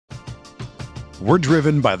We're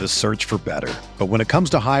driven by the search for better. But when it comes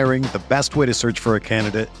to hiring, the best way to search for a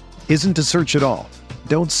candidate isn't to search at all.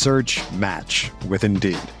 Don't search, match with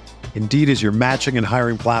Indeed. Indeed is your matching and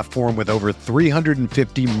hiring platform with over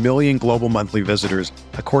 350 million global monthly visitors,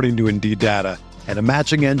 according to Indeed data, and a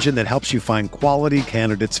matching engine that helps you find quality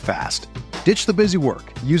candidates fast. Ditch the busy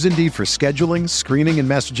work. Use Indeed for scheduling, screening, and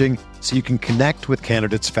messaging so you can connect with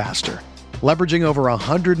candidates faster. Leveraging over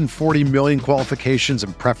 140 million qualifications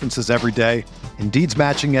and preferences every day, Indeed's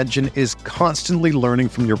matching engine is constantly learning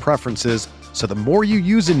from your preferences, so the more you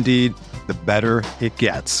use Indeed, the better it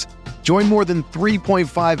gets. Join more than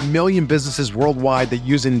 3.5 million businesses worldwide that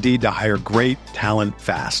use Indeed to hire great talent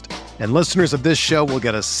fast. And listeners of this show will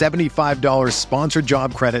get a $75 sponsored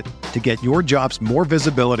job credit to get your jobs more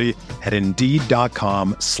visibility at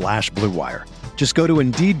Indeed.com/Blue Wire. Just go to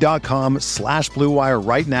Indeed.com/Blue Wire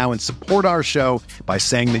right now and support our show by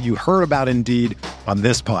saying that you heard about Indeed on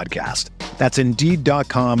this podcast. That's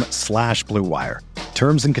Indeed.com/Blue Wire.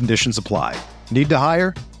 Terms and conditions apply. Need to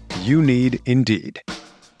hire? You need Indeed.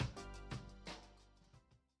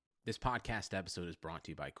 This podcast episode is brought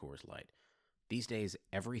to you by Coors Light. These days,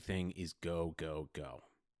 everything is go, go, go.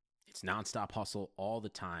 It's nonstop hustle all the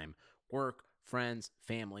time. Work, friends,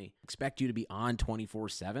 family, expect you to be on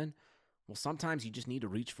 24/7. Well, sometimes you just need to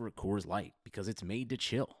reach for a Coors Light because it's made to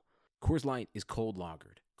chill. Coors Light is cold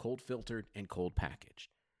lagered, cold filtered, and cold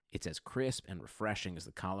packaged. It's as crisp and refreshing as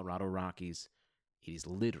the Colorado Rockies. It is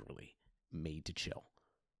literally made to chill.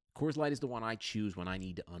 Coors Light is the one I choose when I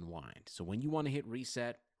need to unwind. So when you want to hit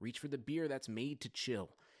reset, reach for the beer that's made to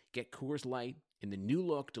chill. Get Coors Light in the new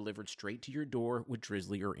look delivered straight to your door with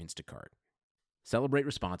Drizzly or Instacart. Celebrate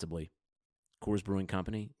responsibly. Coors Brewing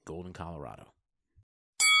Company, Golden, Colorado.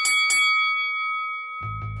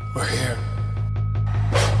 We're here.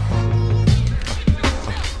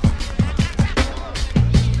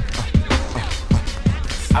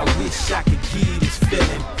 I wish I could give this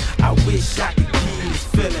feeling. I wish I could give this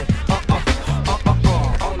feeling.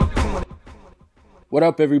 What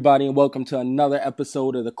up, everybody, and welcome to another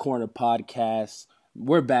episode of the Corner Podcast.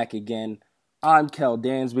 We're back again. I'm Kel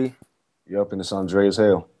Dansby. Yep, and it's Andreas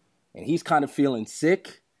Hale. And he's kind of feeling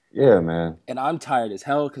sick. Yeah, man. And I'm tired as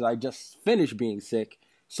hell because I just finished being sick.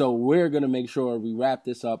 So we're going to make sure we wrap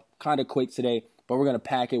this up kind of quick today, but we're going to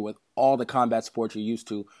pack it with all the combat sports you're used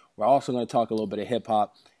to. We're also going to talk a little bit of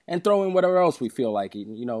hip-hop and throw in whatever else we feel like.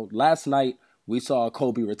 You know, last night we saw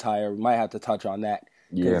Kobe retire. We might have to touch on that.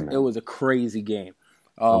 Yeah, man. It was a crazy game.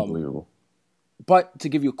 Unbelievable. But to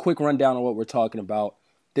give you a quick rundown on what we're talking about,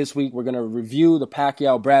 this week we're going to review the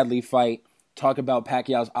Pacquiao-Bradley fight, talk about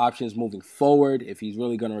Pacquiao's options moving forward, if he's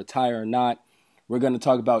really going to retire or not. We're going to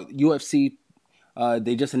talk about UFC.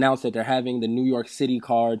 They just announced that they're having the New York City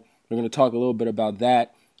card. We're going to talk a little bit about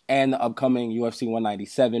that and the upcoming UFC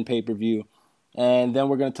 197 pay-per-view. And then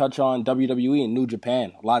we're going to touch on WWE and New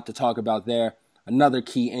Japan. A lot to talk about there. Another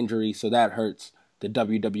key injury, so that hurts the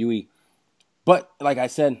WWE. But, like I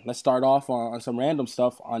said, let's start off on some random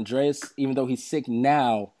stuff. Andreas, even though he's sick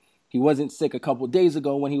now, he wasn't sick a couple days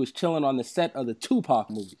ago when he was chilling on the set of the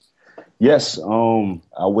Tupac movie. Yes,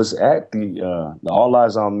 I was at the All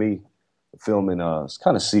Eyes on Me filming. It's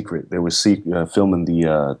kind of secret. They were filming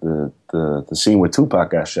the scene where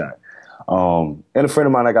Tupac got shot. And a friend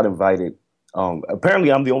of mine, I got invited.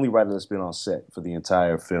 Apparently, I'm the only writer that's been on set for the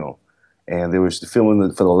entire film. And they were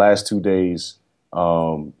filming for the last 2 days.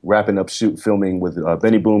 Wrapping up filming with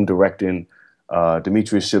Benny Boom directing,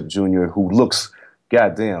 Demetrius Shipp Jr., who looks,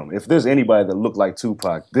 goddamn, if there's anybody that looked like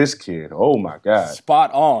Tupac, this kid, oh my God.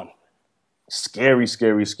 Spot on. Scary,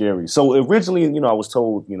 scary, scary. So originally, I was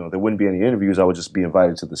told, there wouldn't be any interviews. I would just be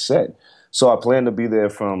invited to the set. So I planned to be there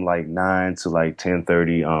from like 9 to like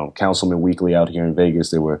 10:30. Councilman Weekly out here in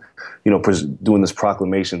Vegas, they were, doing this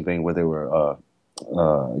proclamation thing where they were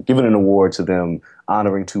giving an award to them,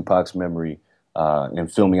 honoring Tupac's memory. And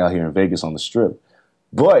filming out here in Vegas on the Strip.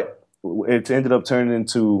 But it ended up turning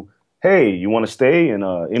into, hey, you want to stay and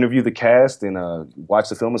interview the cast and watch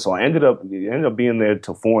the film? And so I ended up being there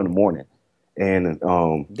till 4 in the morning. And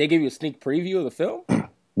they gave you a sneak preview of the film?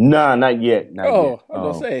 Nah, not yet. Not yet. I was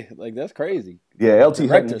going to say, like, that's crazy. Yeah, LT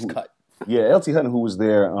Director's Hutton. cut. Yeah, LT Hutton, who was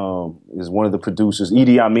there, is one of the producers.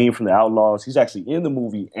 Edie Amin from The Outlaws. He's actually in the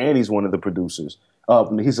movie, and he's one of the producers.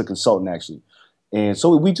 He's a consultant, actually. And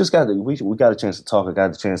so we got a chance to talk. I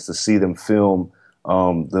got a chance to see them film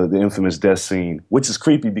the infamous death scene, which is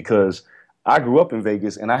creepy because I grew up in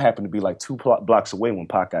Vegas and I happened to be like 2 blocks away when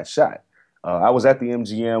Pac got shot. I was at the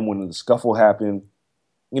MGM when the scuffle happened.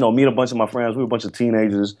 Me and a bunch of my friends, we were a bunch of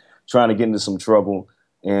teenagers trying to get into some trouble.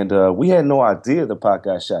 And we had no idea that Pac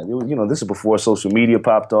got shot. It was, this is before social media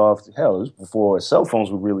popped off. Hell, it was before cell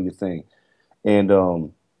phones were really a thing. And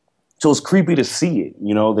so it's creepy to see it,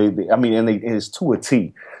 you know. And it's to a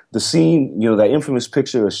T. The scene, you know, that infamous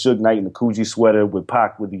picture of Suge Knight in the Coogee sweater with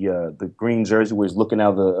Pac with the green jersey where he's looking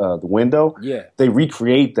out the window. Yeah. They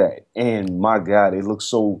recreate that, and my God, it's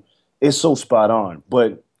so spot on.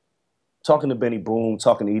 But talking to Benny Boom,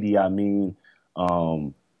 talking to Idi Amin,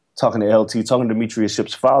 talking to LT, talking to Demetrius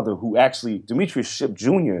Shipp's father, who actually, Demetrius Shipp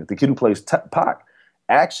Jr., the kid who plays Pac,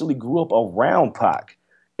 actually grew up around Pac.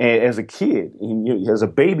 And as a kid, as a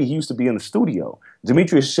baby, he used to be in the studio.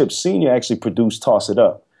 Demetrius Shipp Sr. actually produced Toss It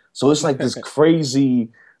Up. So it's like this crazy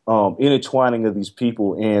intertwining of these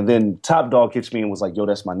people. And then Top Dog hits me and was like, yo,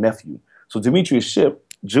 that's my nephew. So Demetrius Shipp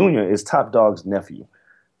Jr. is Top Dog's nephew.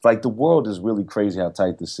 Like, the world is really crazy how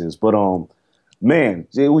tight this is. But, man,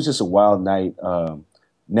 it was just a wild night.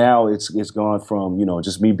 Now it's gone from, you know,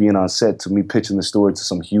 just me being on set to me pitching the story to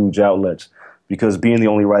some huge outlets. Because being the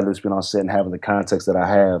only writer that's been on set and having the context that I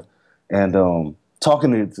have, and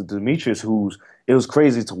talking to Demetrius, it was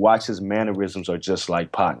crazy to watch his mannerisms are just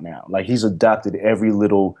like Pac now. Like, he's adopted every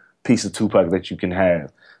little piece of Tupac that you can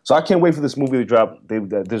have. So I can't wait for this movie to drop.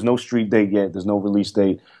 There's no street date yet. There's no release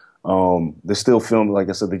date. They're still filming. Like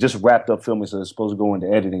I said, they just wrapped up filming, so they're supposed to go into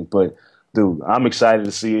editing. But, dude, I'm excited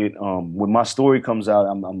to see it. When my story comes out,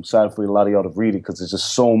 I'm excited for a lot of y'all to read it because there's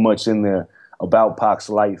just so much in there about Pac's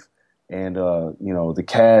life. And, you know, the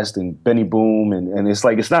cast and Benny Boom. And it's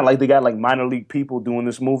not like they got like minor league people doing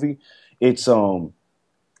this movie. It's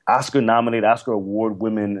Oscar-nominated, Oscar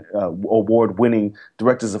award-winning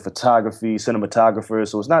directors of photography, cinematographers.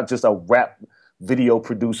 So it's not just a rap video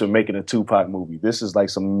producer making a Tupac movie. This is like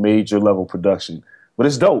some major level production. But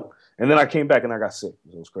it's dope. And then I came back and I got sick.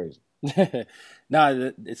 It was crazy.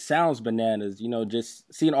 Nah, it sounds bananas. You know,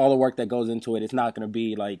 just seeing all the work that goes into it, it's not going to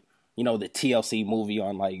be like, you know, the TLC movie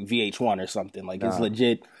on like VH1 or something. Like, it's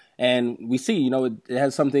legit. And we see, you know, it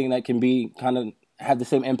has something that can be kind of have the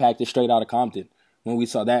same impact as Straight Outta Compton. When we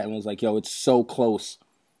saw that and was like, yo, it's so close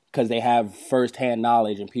because they have firsthand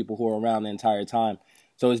knowledge and people who are around the entire time.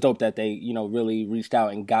 So it's dope that they, you know, really reached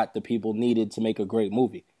out and got the people needed to make a great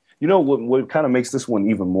movie. You know, what kind of makes this one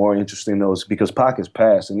even more interesting, though, is because Pac has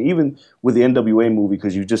passed. And even with the NWA movie,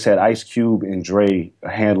 because you just had Ice Cube and Dre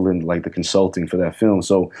handling, like, the consulting for that film.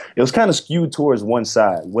 So it was kind of skewed towards one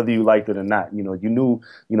side, whether you liked it or not. You know, you knew,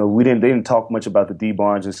 you know, they didn't talk much about the D.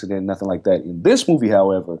 Barnes incident, nothing like that. In this movie,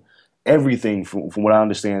 however, everything, from what I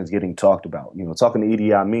understand, is getting talked about. You know, talking to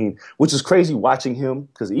Idi Amin, which is crazy watching him,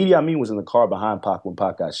 because Idi Amin was in the car behind Pac when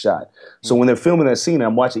Pac got shot. So when they're filming that scene,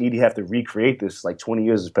 I'm watching Idi have to recreate this, like 20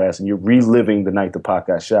 years has passed, and you're reliving the night that Pac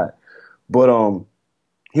got shot. But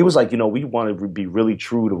he was like, you know, we want to be really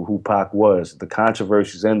true to who Pac was, the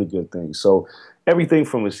controversies and the good things. So everything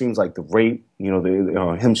from, it seems like, the rape, you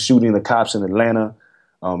know, him shooting the cops in Atlanta,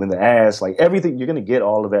 in the ass, like everything, you're gonna get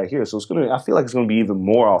all of that here. So I feel like it's gonna be even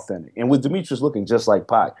more authentic. And with Demetrius looking just like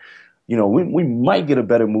Pac, you know, we might get a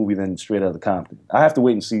better movie than Straight Outta Compton. I have to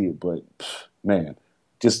wait and see it, but man,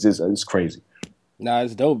 just it's crazy. Nah,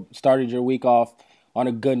 it's dope. Started your week off on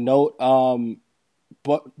a good note.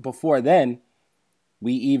 But before then,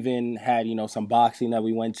 we even had, you know, some boxing that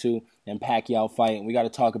we went to and Pacquiao fight, and we got to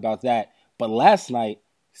talk about that. But last night,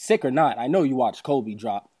 sick or not, I know you watched Kobe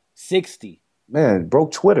drop 60. Man,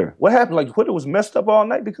 broke Twitter. What happened? Like, Twitter was messed up all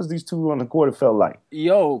night because these two were on the court, it felt like.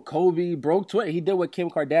 Yo, Kobe broke Twitter. He did what Kim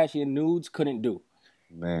Kardashian nudes couldn't do.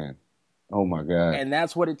 Man. Oh, my God. And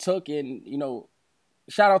that's what it took. And, you know,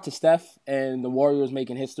 shout out to Steph and the Warriors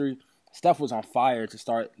making history. Steph was on fire to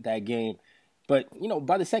start that game. But, you know,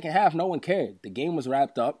 by the second half, no one cared. The game was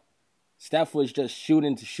wrapped up. Steph was just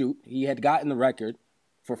shooting to shoot. He had gotten the record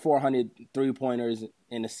for 400 three-pointers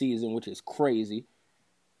in a season, which is crazy.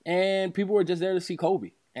 And people were just there to see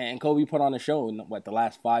Kobe. And Kobe put on a show in, the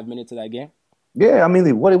last 5 minutes of that game? Yeah, I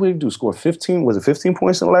mean, what did he do? Score 15? Was it 15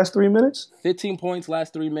 points in the last 3 minutes? 15 points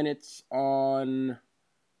last 3 minutes on...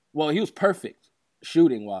 Well, he was perfect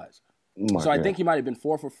shooting-wise. So I think he might have been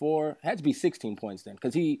 4 for 4. Had to be 16 points then,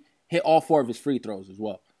 because he hit all 4 of his free throws as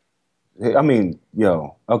well. I mean,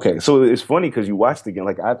 yo, okay. So it's funny because you watched the game.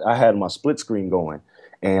 Like, I had my split screen going.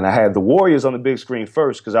 And I had the Warriors on the big screen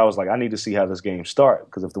first because I was like, I need to see how this game starts.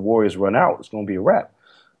 Because if the Warriors run out, it's going to be a wrap.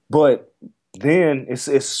 But then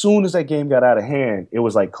as soon as that game got out of hand, it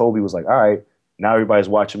was like Kobe was like, all right, now everybody's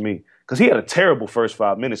watching me. Because he had a terrible first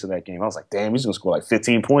 5 minutes of that game. I was like, damn, he's going to score like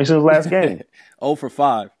 15 points in his last game. 0 for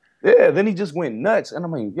 5. Yeah, then he just went nuts. And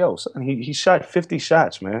I'm like, yo, son, he shot 50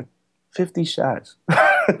 shots, man. 50 shots.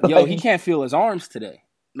 Yo, he can't feel his arms today.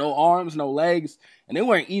 No arms, no legs. And they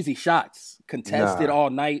weren't easy shots. Contested all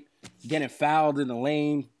night, getting fouled in the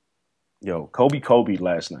lane. Yo, Kobe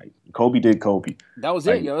last night. Kobe did Kobe. That was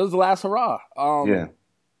it, yo. It was the last hurrah. Yeah.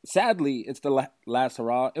 sadly, it's the last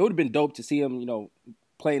hurrah. It would have been dope to see him,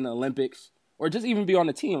 play in the Olympics or just even be on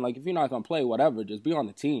the team. Like, if you're not going to play, whatever, just be on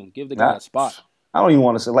the team. Give the guy a spot. I don't even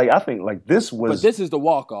want to say, like, I think, like, this was... But this is the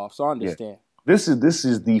walk-off, so I understand. Yeah. This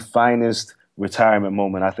is the finest retirement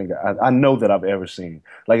moment I know that I've ever seen.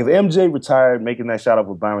 Like, if MJ retired making that shot up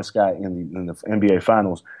with Byron Scott in the NBA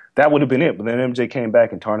Finals, that would have been it. But then MJ came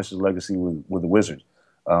back and tarnished his legacy with the Wizards.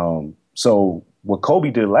 So what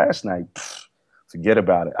Kobe did last night, forget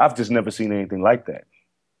about it. I've just never seen anything like that.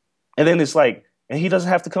 And then it's like, and he doesn't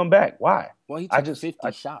have to come back. Why? Well, he took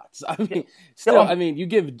 50 shots. I mean, you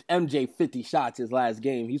give MJ 50 shots his last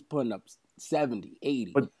game, he's putting up 70,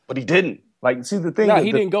 80. But he didn't. Like, see, the thing... No,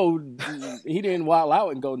 he didn't wild out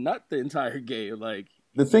and go nut the entire game. Like,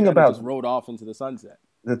 the thing about... just rode off into the sunset.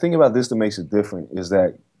 The thing about this that makes it different is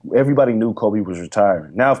that everybody knew Kobe was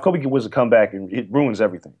retiring. Now, if Kobe was to come back, it ruins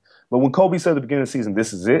everything. But when Kobe said at the beginning of the season,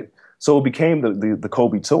 this is it, so it became the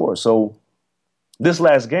Kobe tour. So this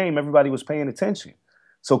last game, everybody was paying attention.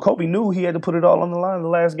 So Kobe knew he had to put it all on the line in the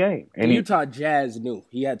last game. And the Utah Jazz knew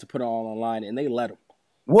he had to put it all on the line, and they let him.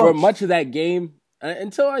 Well, for much of that game,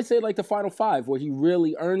 until I say like the final five, where he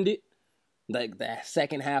really earned it, like the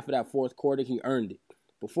second half of that fourth quarter, he earned it.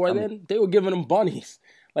 Before then, they were giving him bunnies.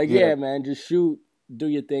 Like, yeah, man, just shoot, do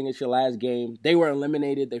your thing. It's your last game. They were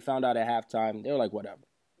eliminated. They found out at halftime. They were like, whatever.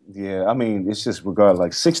 Yeah, I mean, it's just regardless.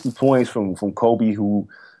 Like 60 points from Kobe,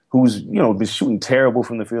 who's been shooting terrible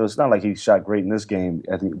from the field. It's not like he shot great in this game,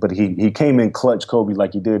 but he came in clutch, Kobe,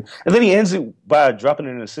 like he did, and then he ends it by dropping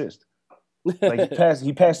an assist. Like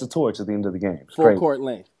he passed the torch at the end of the game. Full court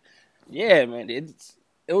length. Yeah, man,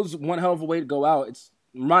 it was one hell of a way to go out. It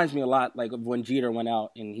reminds me a lot like of when Jeter went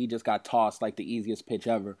out and he just got tossed like the easiest pitch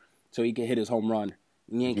ever, so he could hit his home run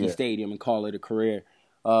in Yankee Stadium and call it a career.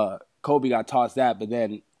 Kobe got tossed that, but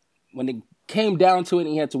then when it came down to it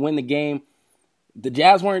and he had to win the game, the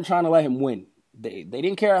Jazz weren't trying to let him win. They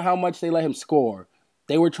didn't care how much they let him score.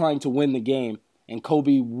 They were trying to win the game, and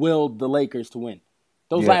Kobe willed the Lakers to win.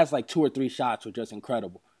 Those last like 2 or 3 shots were just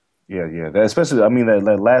incredible. Yeah. Especially, I mean,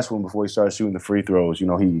 that last one before he started shooting the free throws,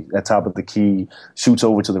 he at top of the key, shoots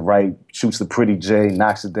over to the right, shoots the pretty J,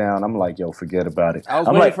 knocks it down. I'm like, yo, forget about it. I was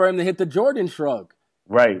waiting for him to hit the Jordan shrug.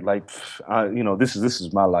 Right, like, this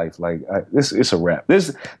is my life. Like, it's a wrap.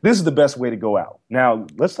 This is the best way to go out. Now,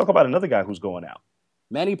 let's talk about another guy who's going out.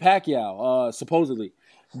 Manny Pacquiao, supposedly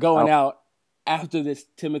going out after this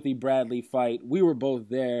Timothy Bradley fight. We were both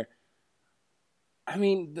there. I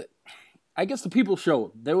mean, I guess the people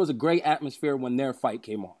showed. There was a great atmosphere when their fight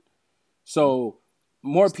came on. So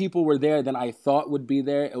more people were there than I thought would be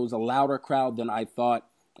there. It was a louder crowd than I thought.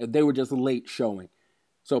 They were just late showing.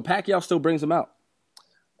 So Pacquiao still brings them out.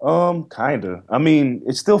 Kinda. I mean,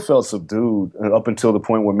 it still felt subdued up until the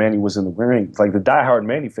point where Manny was in the ring. Like, the diehard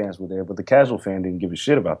Manny fans were there, but the casual fan didn't give a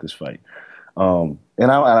shit about this fight. And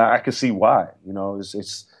I could see why.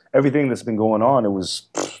 It's everything that's been going on. It was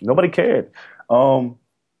nobody cared.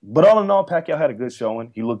 But all in all, Pacquiao had a good showing.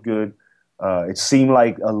 He looked good. It seemed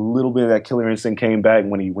like a little bit of that killer instinct came back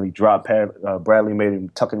when he dropped Bradley, made him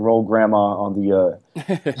tuck and roll grandma on the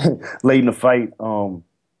late in the fight.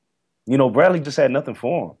 Bradley just had nothing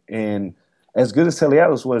for him. And as good as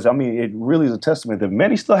Teliados was, I mean, it really is a testament that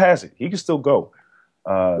Manny still has it. He can still go.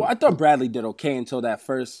 Well, I thought Bradley did okay until that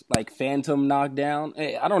first, phantom knockdown.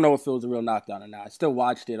 I don't know if it was a real knockdown or not. I still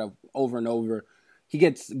watched it over and over. He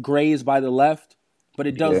gets grazed by the left, but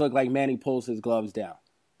it does look like Manny pulls his gloves down.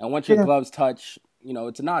 And once your gloves touch,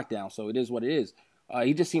 it's a knockdown. So it is what it is.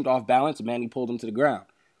 He just seemed off balance, and Manny pulled him to the ground.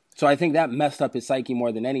 So I think that messed up his psyche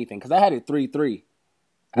more than anything, because I had it 3-3.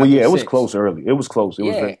 Well, yeah, it was close early. It was close. It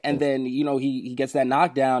was very close. And then, he gets that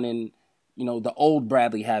knockdown and, the old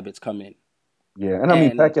Bradley habits come in. Yeah, and I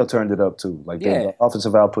mean, Pacquiao turned it up too. Like, the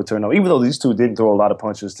offensive output turned up. Even though these two didn't throw a lot of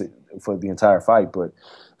punches for the entire fight, but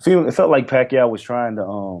it felt like Pacquiao was trying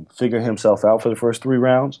to figure himself out for the first 3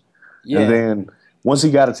 rounds. Yeah. And then once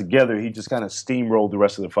he got it together, he just kind of steamrolled the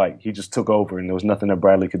rest of the fight. He just took over, and there was nothing that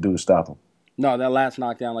Bradley could do to stop him. No, that last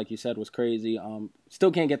knockdown, like you said, was crazy.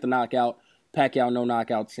 Still can't get the knockout. Pacquiao, no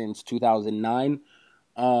knockout since 2009.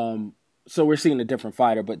 So we're seeing a different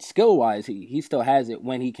fighter. But skill-wise, he still has it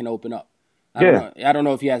when he can open up. I don't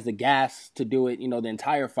know if he has the gas to do it, the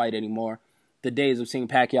entire fight anymore. The days of seeing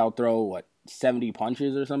Pacquiao throw, 70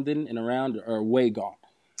 punches or something in a round are way gone.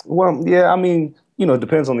 Well, yeah, I mean, it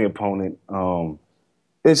depends on the opponent.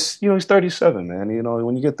 He's 37, man.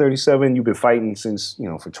 When you get 37, you've been fighting since,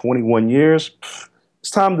 for 21 years.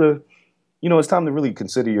 It's time to really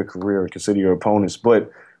consider your career and consider your opponents.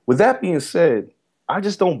 But with that being said, I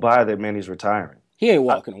just don't buy that Manny's retiring. He ain't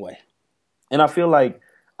walking away. And I feel like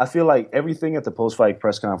everything at the post-fight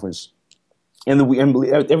press conference and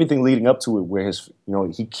everything leading up to it, where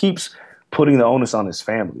he keeps putting the onus on his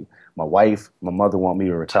family. My wife, my mother want me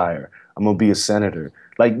to retire. I'm gonna be a senator.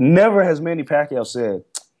 Like, never has Manny Pacquiao said,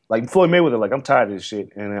 like Floyd Mayweather, like, I'm tired of this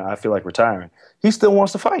shit and I feel like retiring. He still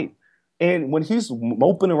wants to fight. And when he's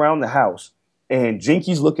moping around the house and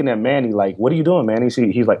Jinky's looking at Manny like, what are you doing, Manny?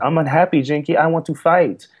 He's like, I'm unhappy, Jinky. I want to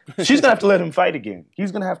fight. She's gonna have to let him fight again.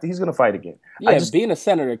 He's gonna fight again. Yeah, being a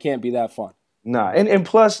senator can't be that fun. Nah, and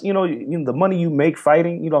plus, the money you make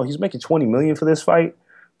fighting, he's making $20 million for this fight,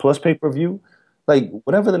 plus pay-per-view. Like,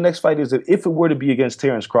 whatever the next fight is, if it were to be against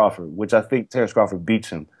Terrence Crawford, which I think Terrence Crawford beats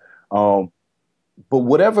him, but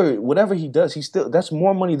whatever he does, that's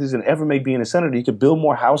more money than he ever make being a senator. He could build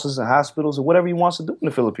more houses and hospitals or whatever he wants to do in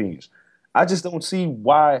the Philippines. I just don't see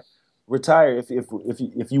why retire if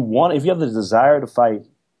you have the desire to fight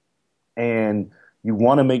and you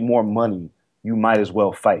want to make more money. You might as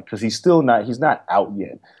well fight because he's not out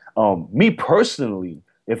yet. Me personally,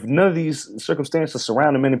 if none of these circumstances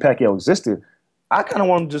surrounding Manny Pacquiao existed, I kind of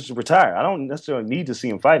want him to just retire. I don't necessarily need to see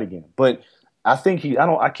him fight again, but I think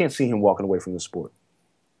I can't see him walking away from the sport.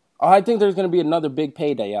 I think there's going to be another big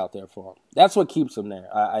payday out there for him. That's what keeps him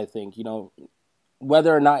there. I think,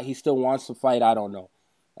 whether or not he still wants to fight, I don't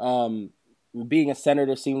know. Being a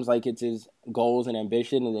senator seems like it's his goals and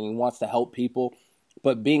ambition, and then he wants to help people.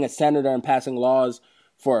 But being a senator and passing laws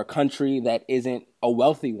for a country that isn't a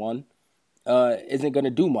wealthy one isn't going to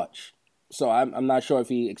do much. So I'm not sure if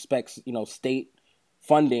he expects, state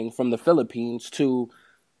funding from the Philippines to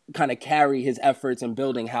kind of carry his efforts in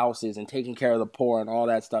building houses and taking care of the poor and all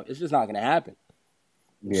that stuff. It's just not going to happen.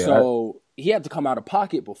 Yeah. So he had to come out of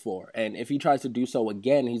pocket before. And if he tries to do so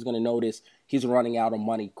again, he's going to notice he's running out of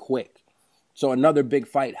money quick. So another big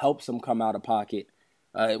fight helps him come out of pocket,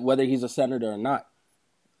 whether he's a senator or not.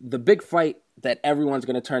 The big fight that everyone's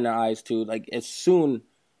going to turn their eyes to, like as soon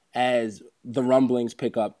as the rumblings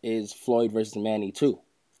pick up, is Floyd versus Manny too.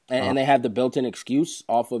 And they have the built-in excuse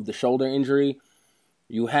off of the shoulder injury.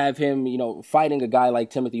 You have him, fighting a guy like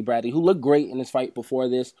Timothy Bradley, who looked great in his fight before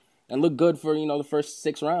this and looked good for, the first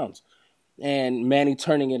 6 rounds. And Manny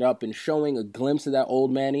turning it up and showing a glimpse of that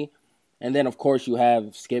old Manny. And then, of course, you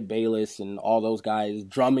have Skip Bayless and all those guys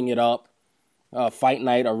drumming it up. Fight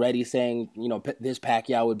night already saying, this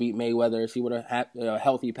Pacquiao would beat Mayweather, see what a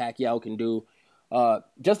healthy Pacquiao can do.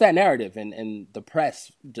 Just that narrative and the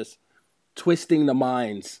press just twisting the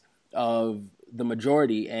minds of the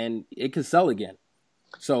majority, and it could sell again.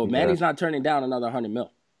 So Manny's not turning down another $100 million.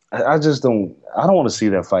 I don't want to see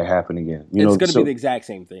that fight happen again. It's going to be the exact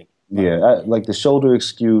same thing. Yeah, like the shoulder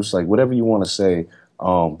excuse, like whatever you want to say.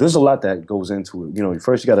 There's a lot that goes into it.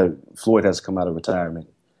 First Floyd has to come out of retirement.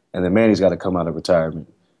 And then Manny's got to come out of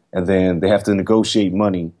retirement. And then they have to negotiate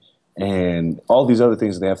money and all these other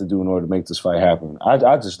things that they have to do in order to make this fight happen. I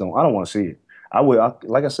don't want to see it.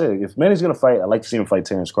 Like I said, if Manny's going to fight, I'd like to see him fight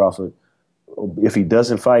Terrence Crawford. If he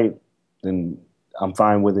doesn't fight, then I'm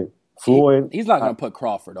fine with it. Floyd. He's not going to put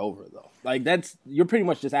Crawford over, though. Like, you're pretty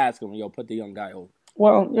much just asking him, put the young guy over.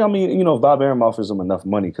 Well, if Bob Arum offers him enough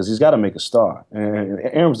money, because he's got to make a star. And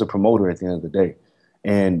Arum's the promoter at the end of the day.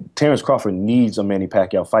 And Terrence Crawford needs a Manny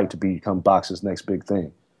Pacquiao fight to become boxing's next big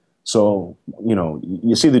thing. So,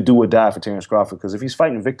 you see the do or die for Terrence Crawford, because if he's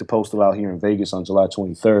fighting Victor Postal out here in Vegas on July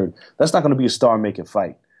 23rd, that's not going to be a star-making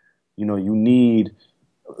fight. You need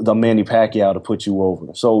the Manny Pacquiao to put you over.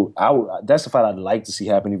 So that's the fight I'd like to see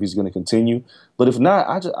happen if he's going to continue. But if not,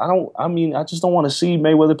 I just don't want to see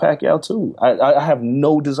Mayweather Pacquiao too. I have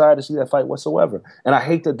no desire to see that fight whatsoever. And I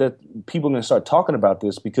hate that people are going to start talking about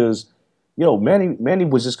this because Manny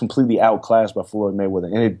was just completely outclassed by Floyd Mayweather,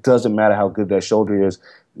 and it doesn't matter how good that shoulder is.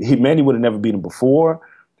 Manny would have never beaten him before.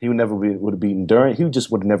 He would have beaten during. He just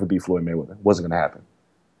would have never beat Floyd Mayweather. It wasn't going to happen.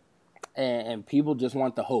 And people just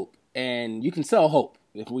want the hope, and you can sell hope.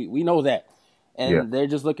 If we know that, and they're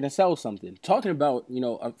just looking to sell something. Talking about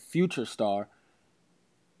a future star,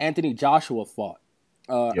 Anthony Joshua fought,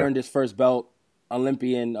 earned his first belt,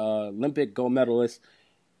 Olympic gold medalist.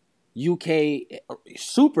 UK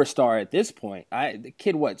superstar at this point. The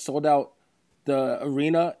kid sold out the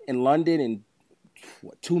arena in London in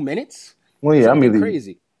 2 minutes? Well, yeah, something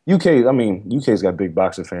crazy. UK's got big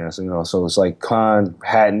boxing fans, so it's like Khan,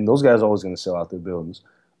 Hatton, those guys are always going to sell out their buildings.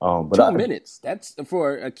 But 2 minutes. That's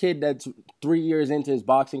for a kid that's 3 years into his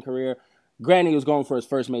boxing career. Granted, he was going for his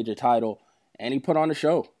first major title, and he put on a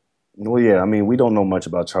show. Well, yeah, we don't know much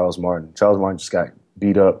about Charles Martin. Charles Martin just got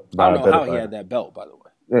beat up by I don't know how he had that belt, by the way.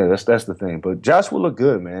 Yeah, that's the thing. But Joshua looked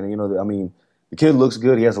good, man. The kid looks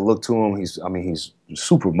good. He has a look to him. He's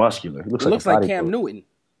super muscular. He looks like Cam Newton.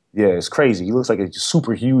 Yeah, it's crazy. He looks like a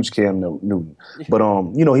super huge Cam Newton. But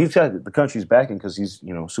he's got the country's backing because he's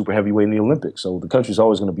super heavyweight in the Olympics. So the country's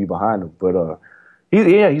always going to be behind him. But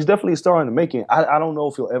he's definitely a star in the making. I don't know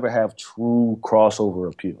if he'll ever have true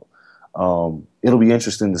crossover appeal. It'll be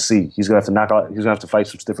interesting to see. He's gonna have to fight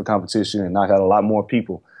some stiffer competition and knock out a lot more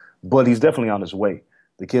people. But he's definitely on his way.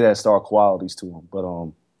 The kid has star qualities to him. But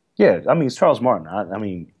it's Charles Martin. I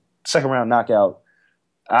mean, second round knockout.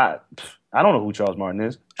 I don't know who Charles Martin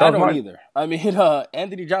is. I don't either. I mean,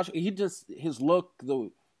 Anthony Joshua, his look, the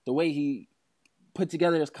way he put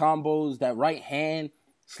together his combos, that right hand,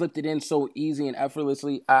 slipped it in so easy and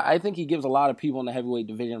effortlessly. I think he gives a lot of people in the heavyweight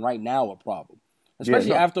division right now a problem.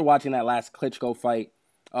 Especially after watching that last Klitschko fight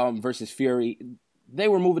versus Fury. They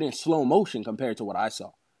were moving in slow motion compared to what I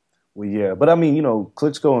saw. Well, yeah. But, I mean,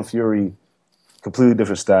 Klitschko and Fury, completely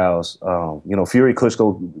different styles.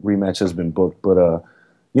 Fury-Klitschko rematch has been booked, but a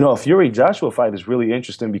Fury-Joshua fight is really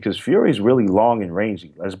interesting because Fury's really long and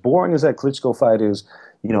rangy. As boring as that Klitschko fight is,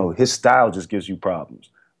 his style just gives you problems.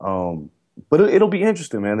 But it'll be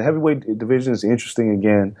interesting, man. The heavyweight division is interesting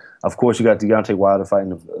again. Of course, you got Deontay Wilder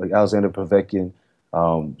fighting Alexander Povetkin.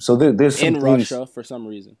 So there's some in Russia for some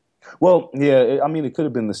reason. Well, yeah, I mean, it could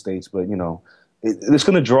have been the States, but, it's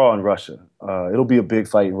going to draw in Russia. It'll be a big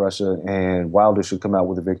fight in Russia, and Wilder should come out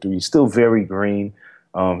with a victory. He's still very green.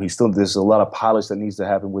 There's a lot of polish that needs to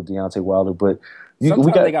happen with Deontay Wilder, but they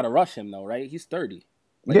got to rush him though, right? He's 30.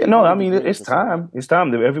 It's time. It's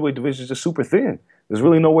time. The heavyweight division is just super thin. There's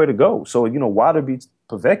really nowhere to go. So Wilder beats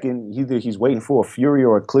Povetkin. Either he's waiting for a Fury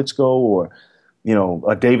or a Klitschko or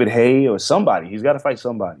a David Haye or somebody. He's got to fight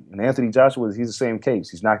somebody. And Anthony Joshua, he's the same case.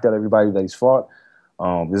 He's knocked out everybody that he's fought.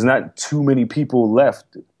 There's not too many people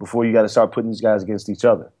left before you got to start putting these guys against each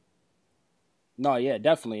other. No, yeah,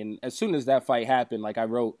 definitely. And as soon as that fight happened, like I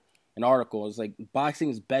wrote an article, it's like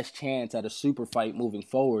boxing's best chance at a super fight moving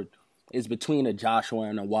forward is between a Joshua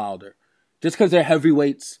and a Wilder. Just because they're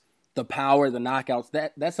heavyweights, the power, the knockouts,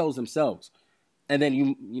 that sells themselves. And then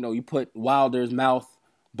you put Wilder's mouth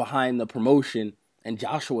behind the promotion and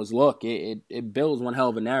Joshua's look. It builds one hell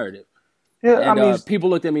of a narrative. Yeah, and people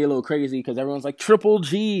looked at me a little crazy because everyone's like, Triple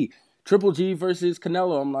G versus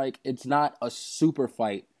Canelo. I'm like, it's not a super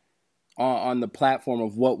fight on the platform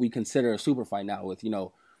of what we consider a super fight now with,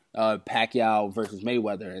 Pacquiao versus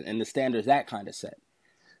Mayweather and the standards that kind of set.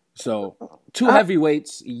 So two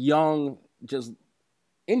heavyweights, young, just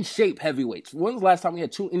in shape heavyweights. When was the last time we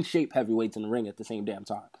had two in shape heavyweights in the ring at the same damn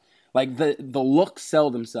time? Like the looks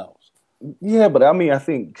sell themselves. Yeah, but I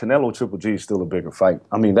think Canelo Triple G is still a bigger fight.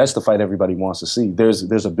 I mean, that's the fight everybody wants to see. There's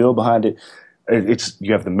a bill behind it.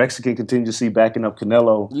 You have the Mexican contingency backing up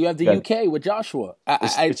Canelo. You have the UK with Joshua.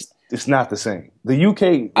 It's not the same. The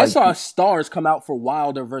UK. I saw stars come out for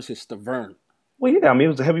Wilder versus Stavern. Well, yeah, I mean,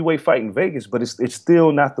 it was a heavyweight fight in Vegas, but it's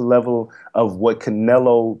still not the level of what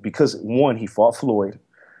Canelo, because one, he fought Floyd.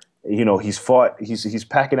 He's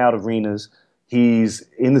packing out arenas. He's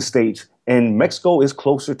in the States, and Mexico is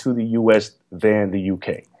closer to the U.S. than the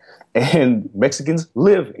UK. And Mexicans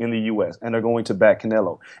live in the U.S. and are going to back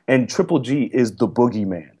Canelo. And Triple G is the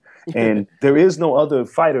boogeyman. And there is no other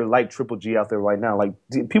fighter like Triple G out there right now. Like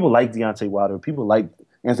people like Deontay Wilder, people like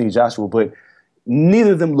Anthony Joshua, but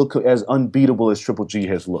neither of them look as unbeatable as Triple G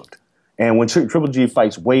has looked. And when Triple G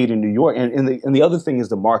fights Wade in New York, and the other thing is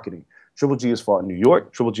the marketing. Triple G has fought in New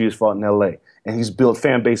York, Triple G has fought in L.A., and he's built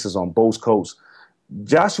fan bases on both coasts.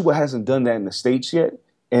 Joshua hasn't done that in the States yet.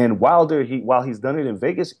 And Wilder, while he's done it in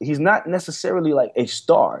Vegas, he's not necessarily like a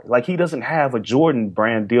star. Like he doesn't have a Jordan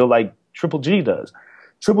brand deal like Triple G does.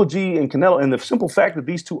 Triple G and Canelo, and the simple fact that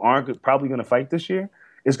these two aren't probably going to fight this year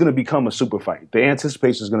is going to become a super fight. The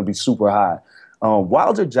anticipation is going to be super high.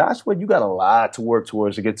 Wilder, Joshua, you got a lot to work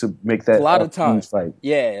towards to get to make that a lot of time fight.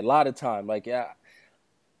 Yeah, a lot of time. Like, yeah,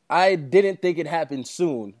 I didn't think it happened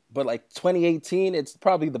soon, but like 2018, it's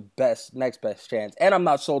probably the next best chance. And I'm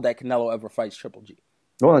not sold that Canelo ever fights Triple G.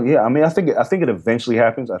 Well, yeah, I mean, I think it eventually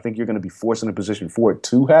happens. I think you're going to be forced in a position for it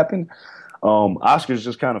to happen. Oscar's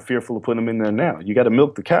just kind of fearful of putting him in there now. You got to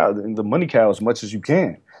milk the cow, the money cow, as much as you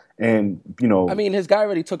can. And, I mean, his guy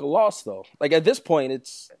already took a loss, though. Like, at this point,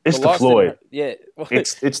 it's the Floyd. Yeah.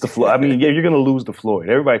 it's the Floyd. I mean, yeah, you're going to lose the Floyd.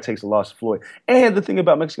 Everybody takes a loss to Floyd. And the thing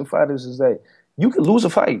about Mexican fighters is that you can lose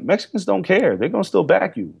a fight. Mexicans don't care. They're going to still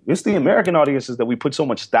back you. It's the American audiences that we put so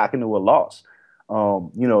much stock into a loss.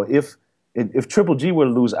 If Triple G were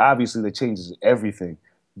to lose, obviously that changes everything.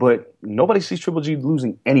 But nobody sees Triple G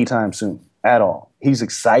losing anytime soon at all. He's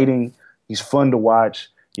exciting. He's fun to watch.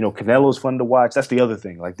 Canelo's fun to watch. That's the other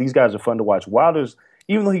thing. Like, these guys are fun to watch. Wilder's,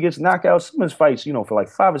 even though he gets knockouts, some of his fights, for like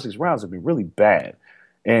 5 or 6 rounds have been really bad.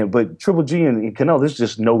 But Triple G and Canelo, there's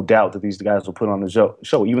just no doubt that these guys will put on the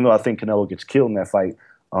show. Even though I think Canelo gets killed in that fight,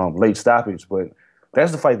 late stoppage, but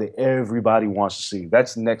that's the fight that everybody wants to see.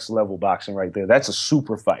 That's next level boxing right there. That's a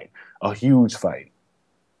super fight, a huge fight.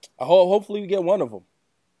 Hopefully we get one of them,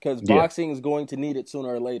 because Yeah. boxing is going to need it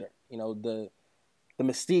sooner or later. You know, the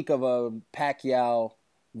mystique of a Pacquiao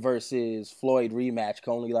versus Floyd rematch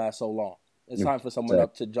can only last so long. It's time for someone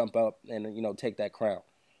up to jump up and, you know, take that crown.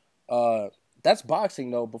 That's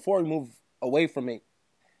boxing, though. Before we move away from it,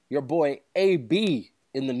 your boy AB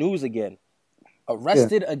in the news again.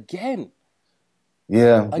 Arrested again.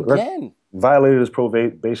 Yeah. Again. Violated his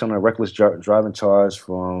probation on a reckless driving charge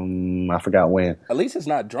from, I forgot when. At least it's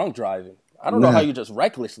not drunk driving. I don't know how you're just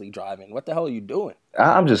recklessly driving. What the hell are you doing?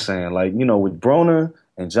 I'm just saying, like, you know, with Broner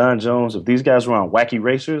and John Jones, if these guys were on wacky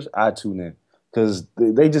racers, I'd tune in. Because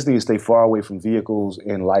they just need to stay far away from vehicles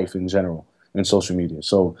and life in general and social media.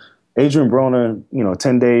 So Adrian Broner, you know,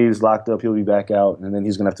 10 days locked up, he'll be back out, and then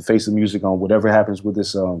he's going to have to face the music on whatever happens with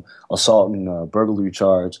this assault and burglary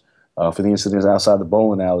charge for the incidents outside the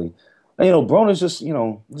bowling alley. And, you know, Broner's just, you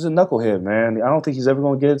know, he's a knucklehead, man. I don't think he's ever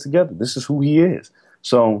going to get it together. This is who he is.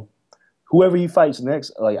 So whoever he fights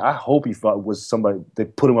next, like, I hope he fought with somebody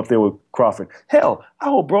that put him up there with Crawford. Hell, I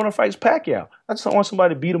hope Broner fights Pacquiao. I just don't want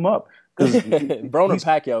somebody to beat him up. Broner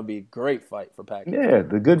Pacquiao would be a great fight for Pacquiao. Yeah,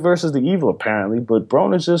 the good versus the evil, apparently. But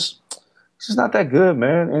Broner's just not that good,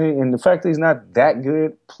 man. And the fact that he's not that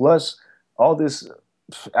good, plus all this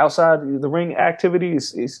outside the ring activity,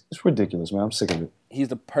 it's ridiculous, man. I'm sick of it. He's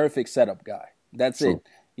the perfect setup guy. That's it.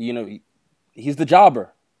 You know, he's the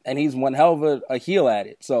jobber, and he's one hell of a heel at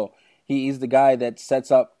it. So he's the guy that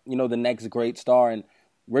sets up, you know, the next great star. And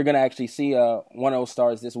we're going to actually see one of those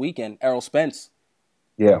stars this weekend, Errol Spence.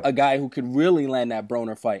 Yeah. A guy who could really land that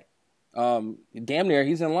Broner fight. Damn near,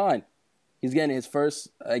 he's in line. He's getting his first,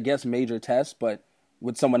 I guess, major test, but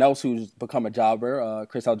with someone else who's become a jobber,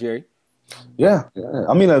 Chris Algieri. Yeah.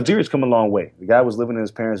 I mean, Algieri's come a long way. The guy was living in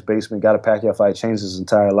his parents' basement, got a Pacquiao fight, changed his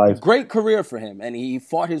entire life. Great career for him, and he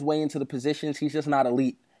fought his way into the positions. He's just not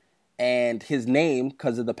elite. And his name,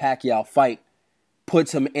 because of the Pacquiao fight,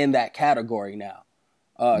 puts him in that category now.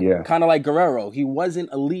 Kind of like Guerrero. He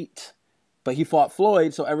wasn't elite, but he fought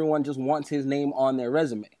Floyd, so everyone just wants his name on their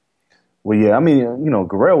resume. Well, yeah, I mean, you know,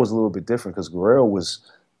 Guerrero was a little bit different because Guerrero was,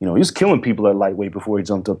 you know, he was killing people at lightweight before he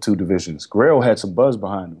jumped up 2 divisions. Guerrero had some buzz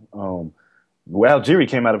behind him. Algieri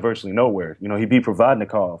came out of virtually nowhere. You know, he beat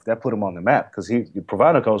Provodnikov. That put him on the map because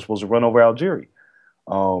Provodnikov was supposed to run over Algieri.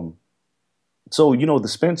 So, you know, the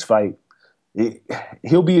Spence fight,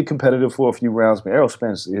 he'll be competitive for a few rounds, but Errol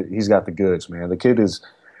Spence, he's got the goods, man. The kid is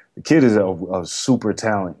a super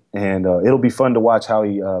talent, and it'll be fun to watch how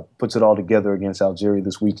he puts it all together against Algieri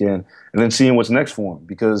this weekend, and then seeing what's next for him,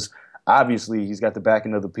 because obviously he's got the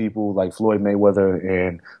backing of the people like Floyd Mayweather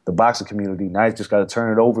and the boxing community. Now he's just got to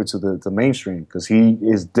turn it over to the mainstream, because he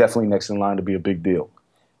is definitely next in line to be a big deal.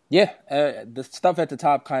 Yeah, the stuff at the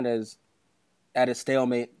top kind of is at a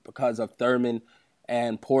stalemate because of Thurman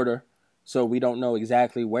and Porter, so we don't know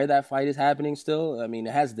exactly where that fight is happening still. I mean,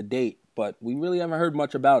 it has the date, but we really haven't heard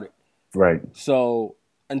much about it. Right. So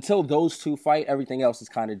until those two fight, everything else is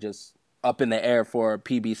kind of just up in the air for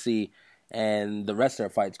PBC and the rest of their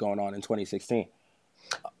fights going on in 2016.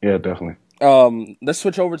 Yeah, definitely. Let's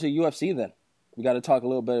switch over to UFC then. We got to talk a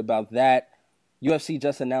little bit about that. UFC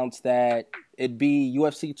just announced that it'd be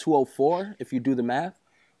UFC 204, if you do the math,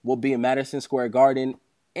 will be in Madison Square Garden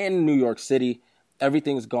in New York City.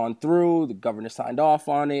 Everything's gone through. The governor signed off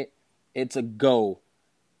on it. It's a go.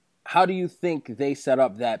 How do you think they set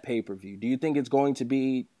up that pay-per-view? Do you think it's going to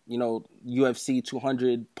be, you know, UFC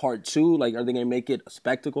 200 Part 2? Like, are they going to make it a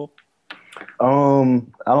spectacle? I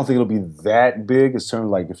don't think it'll be that big. It's terms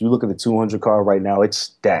like, if you look at the 200 card right now, it's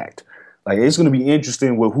stacked. Like, it's going to be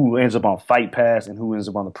interesting with who ends up on Fight Pass and who ends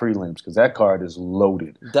up on the prelims, because that card is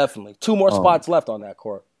loaded. Definitely. 2 more spots left on that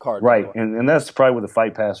card. Right, and that's probably where the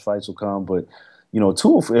Fight Pass fights will come. But, you know,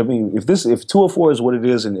 204, I mean, if 204 is what it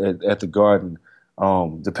is at the Garden,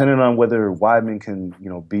 depending on whether Weidman can, you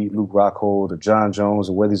know, beat Luke Rockhold or John Jones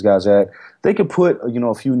or where these guys at, they could put, you know,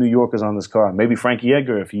 a few New Yorkers on this card. Maybe Frankie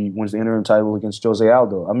Edgar if he wins the interim title against Jose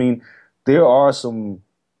Aldo. I mean, there's some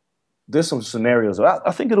scenarios.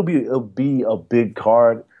 I think it'll be a big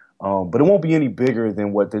card, but it won't be any bigger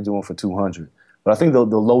than what they're doing for 200. But I think they'll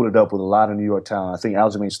load it up with a lot of New York talent. I think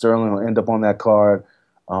Aljamain Sterling will end up on that card.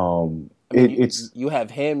 You have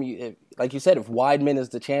him. Like you said, if Weidman is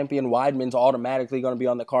the champion, Weidman's automatically going to be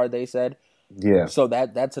on the card, they said. Yeah. So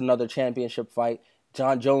that's another championship fight.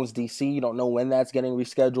 John Jones, DC, you don't know when that's getting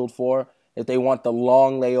rescheduled for. If they want the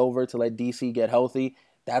long layover to let DC get healthy,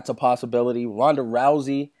 that's a possibility. Ronda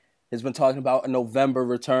Rousey has been talking about a November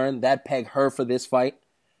return. That pegged her for this fight.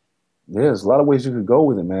 Yeah, there's a lot of ways you could go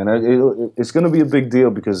with it, man. It's going to be a big deal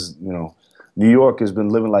because, New York has been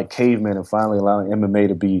living like cavemen, and finally allowing MMA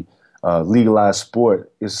to be legalized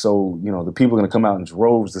sport is so, the people are going to come out in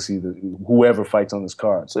droves to see whoever fights on this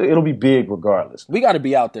card. So it'll be big regardless. We got to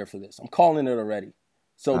be out there for this. I'm calling it already.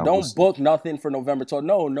 So don't book nothing for November 12th.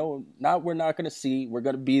 No, we're not going to see. We're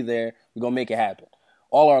going to be there. We're going to make it happen.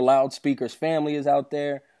 All our loudspeakers family is out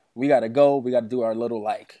there. We got to go. We got to do our little,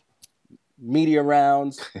 media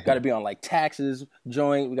rounds. Got to be on, Taxes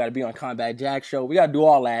joint. We got to be on Combat Jack show. We got to do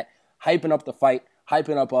all that, hyping up the fight,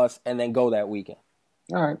 hyping up us, and then go that weekend.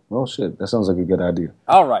 All right. Well, shit. That sounds like a good idea.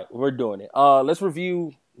 All right. We're doing it. Let's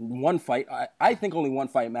review one fight. I think only one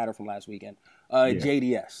fight mattered from last weekend.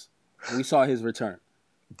 JDS. We saw his return.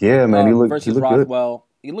 Yeah, man. He looked versus Rothwell.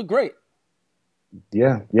 Good. He looked great.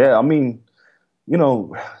 Yeah. I mean,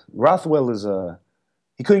 Rothwell is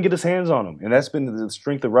he couldn't get his hands on him, and that's been the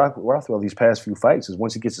strength of Rothwell these past few fights. Is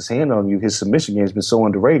once he gets his hand on you, his submission game has been so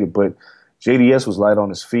underrated. But JDS was light on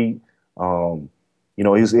his feet.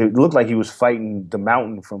 It looked like he was fighting the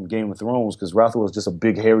Mountain from Game of Thrones because Rothwell was just a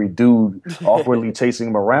big hairy dude awkwardly chasing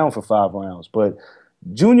him around for 5 rounds. But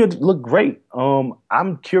Junior looked great.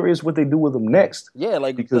 I'm curious what they do with him next.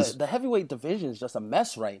 Yeah, because the heavyweight division is just a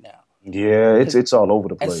mess right now. Yeah, it's all over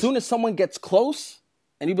the place. As soon as someone gets close,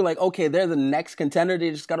 and you'd be like, okay, they're the next contender. They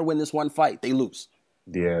just got to win this one fight. They lose.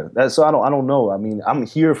 Yeah, so I don't know. I mean, I'm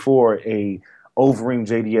here for a Overeem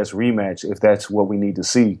JDS rematch if that's what we need to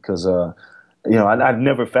see because I'd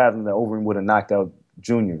never fathomed that Overeem would have knocked out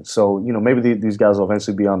Junior. So maybe these guys will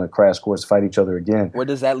eventually be on the crash course to fight each other again. Where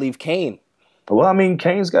does that leave Kane? Well, I mean,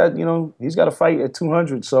 Kane's got he's got a fight at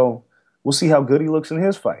 200, so we'll see how good he looks in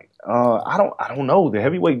his fight. I don't know. The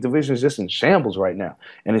heavyweight division is just in shambles right now.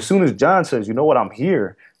 And as soon as John says, "You know what, I'm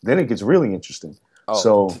here," then it gets really interesting. Oh,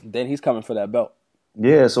 so then he's coming for that belt.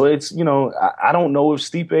 Yeah, so it's I don't know if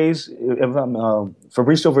Fabricio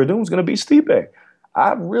Verdun's going to beat Stipe.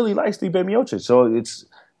 I really like Stipe Miocic, so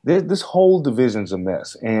this whole division's a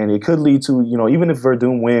mess, and it could lead to even if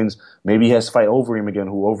Verdun wins, maybe he has to fight Overeem again,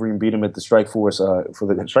 who Overeem beat him at the Strikeforce for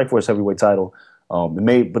the Strikeforce heavyweight title.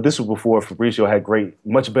 But this was before Fabricio had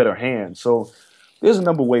much better hands. So there's a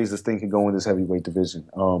number of ways this thing can go in this heavyweight division.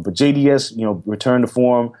 But JDS, return to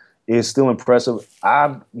form is still impressive.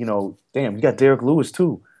 Damn, you got Derek Lewis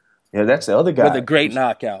too. Yeah, that's the other guy with a great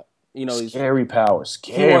knockout. Scary power,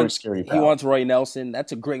 scary power. He wants Roy Nelson.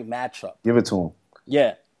 That's a great matchup. Give it to him.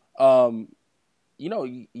 Yeah.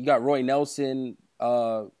 You got Roy Nelson.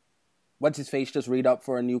 What's his face just read up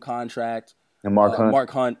for a new contract. And Mark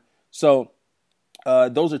Hunt. So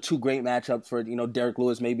those are two great matchups for Derek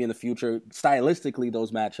Lewis maybe in the future. Stylistically,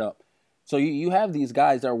 those match up. So you have these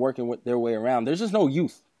guys that are working their way around. There's just no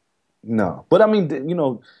youth. No, but I mean,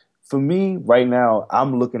 for me right now,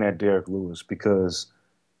 I'm looking at Derek Lewis because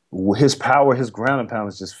his power, his ground and pound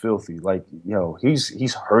is just filthy.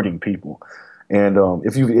 He's hurting people. And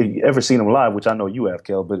if you've ever seen him live, which I know you have,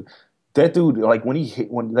 Kel, but that dude,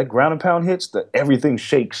 when that ground and pound hits, everything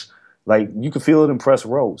shakes. You can feel it in press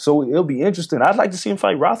row. So it'll be interesting. I'd like to see him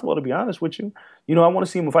fight Rothwell, to be honest with you. I want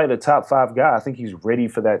to see him fight a top 5 guy. I think he's ready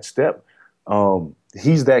for that step.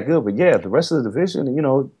 He's that good. But yeah, the rest of the division,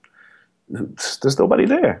 there's nobody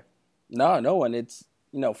there. No one. It's,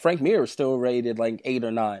 Frank Mir is still rated 8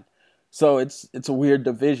 or 9. So it's a weird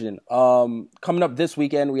division. Coming up this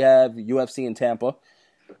weekend, we have UFC in Tampa.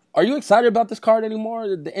 Are you excited about this card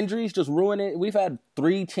anymore? The injuries just ruin it. We've had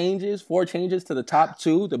 4 changes to the top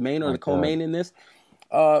 2, the main or the co-main in this.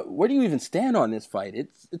 Where do you even stand on this fight?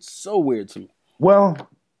 It's so weird to me. Well,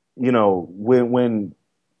 when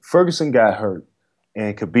Ferguson got hurt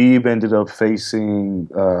and Khabib ended up facing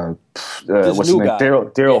what's his name,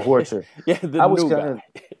 Daryl Horcher. Yeah, I was kind of,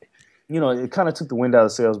 it kind of took the wind out of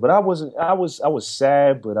the sails. But I was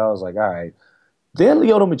sad, but I was like, all right. Then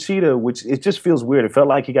Lyoto Machida, which it just feels weird. It felt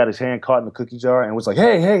like he got his hand caught in the cookie jar and was like,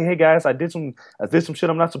 hey guys, I did some shit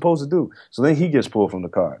I'm not supposed to do. So then he gets pulled from the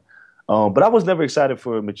card. But I was never excited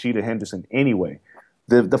for Machida Henderson anyway.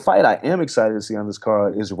 The fight I am excited to see on this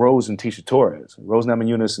card is Rose and Tisha Torres. Rose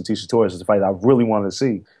Namajunas and Tisha Torres is the fight I really wanted to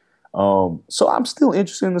see. So I'm still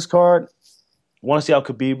interested in this card. Want to see how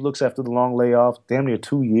Khabib looks after the long layoff, damn near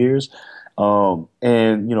 2 years. And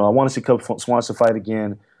I want to see Cub Swanson fight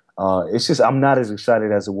again. It's just I'm not as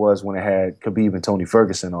excited as it was when it had Khabib and Tony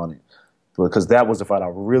Ferguson on it, because that was the fight I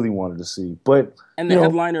really wanted to see. But the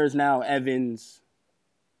headliner is now Evans.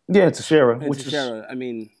 Yeah, Teixeira. I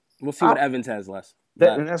mean, we'll see what Evans has left.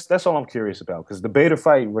 That's all I'm curious about, because the Bader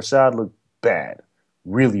fight, Rashad looked bad,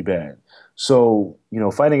 really bad. So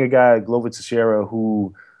fighting a guy Glover Teixeira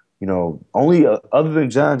who only other than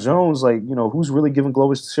John Jones, like, who's really giving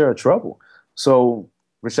Glover his share of trouble. So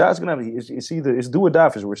Rashad's gonna have it's do or die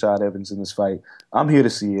for Rashad Evans in this fight. I'm here to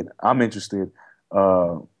see it. I'm interested.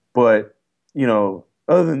 But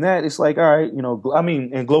other than that, it's like, all right,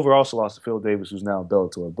 and Glover also lost to Phil Davis, who's now in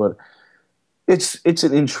Bellator. But it's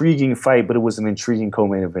an intriguing fight, but it was an intriguing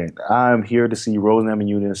co-main event. I'm here to see Rose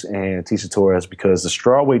Namajunas and Tisha Torres because the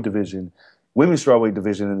strawweight division, women's strawweight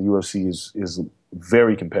division in the UFC is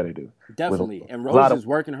very competitive. Definitely. And Rose is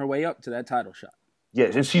working her way up to that title shot. Yeah,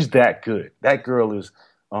 and she's that good. That girl is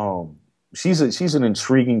she's an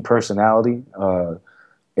intriguing personality.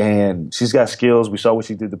 And she's got skills. We saw what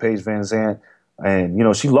she did to Paige Van Zandt.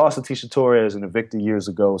 And, she lost to Tisha Torres in Invicta years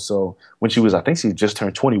ago. So when I think she just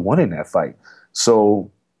turned 21 in that fight. So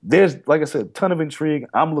there's, like I said, a ton of intrigue.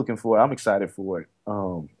 I'm looking for it. I'm excited for it.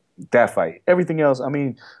 That fight. Everything else,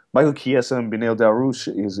 Michael Chiesa and Beneil Dariush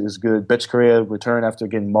is good. Betch Correa returned after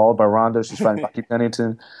getting mauled by Ronda. She's fighting Becky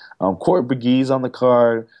Pennington. Court McGee's on the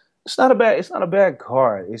card. It's not a bad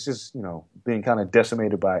card. It's just, being kind of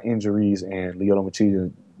decimated by injuries and Lyoto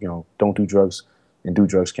Machida, don't do drugs and do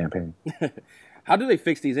drugs campaign. How do they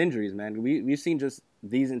fix these injuries, man? We've seen just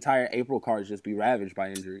these entire April cards just be ravaged by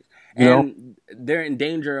injuries. And they're in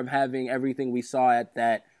danger of having everything we saw at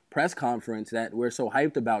that press conference that we're so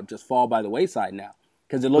hyped about just fall by the wayside now.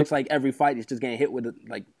 Because it looks like every fight is just getting hit with,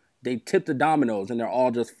 they tip the dominoes and they're all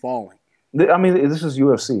just falling. This is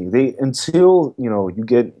UFC. Until you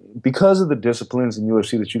get, because of the disciplines in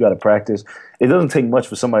UFC that you got to practice, it doesn't take much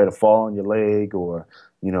for somebody to fall on your leg or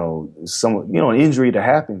an injury to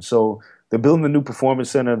happen. So they're building the new performance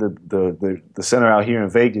center, the center out here in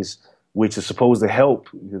Vegas, which is supposed to help.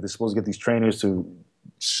 They're supposed to get these trainers to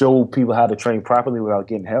show people how to train properly without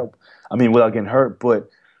getting without getting hurt. But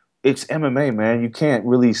it's MMA, man. You can't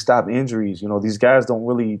really stop injuries. These guys don't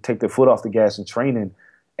really take their foot off the gas in training.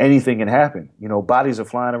 Anything can happen. Bodies are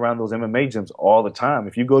flying around those MMA gyms all the time.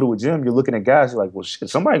 If you go to a gym, you're looking at guys, you're like, well, shit,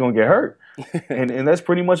 somebody's going to get hurt. and that's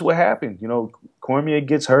pretty much what happened. Cormier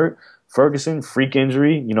gets hurt. Ferguson, freak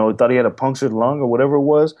injury, thought he had a punctured lung or whatever it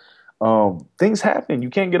was. Things happen. You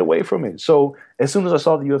can't get away from it. So as soon as I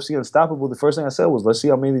saw the UFC Unstoppable, the first thing I said was, let's see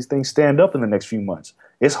how many of these things stand up in the next few months.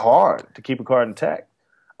 It's hard to keep a card intact.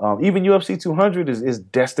 Even UFC 200 is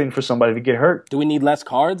destined for somebody to get hurt. Do we need less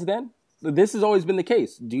cards then? This has always been the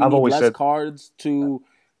case. Do you need less cards to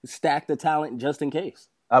stack the talent just in case?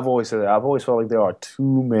 I've always said that. I've always felt like there are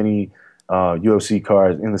too many UFC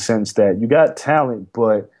cards in the sense that you got talent,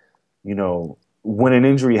 but, when an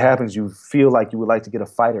injury happens, you feel like you would like to get a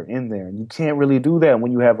fighter in there. And you can't really do that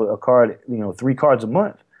when you have a card, 3 cards a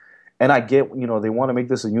month. And I get, they want to make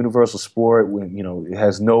this a universal sport when, it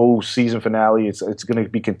has no season finale. It's going to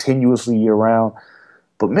be continuously year round.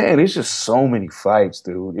 But man, it's just so many fights,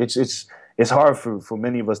 dude. It's hard for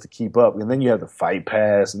many of us to keep up. And then you have the Fight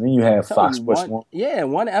Pass, and then you have Fox Sports 1. Yeah,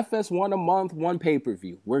 one FS1 a month, one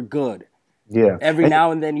pay-per-view. We're good. Yeah. Every now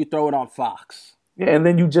and then you throw it on Fox. Yeah, and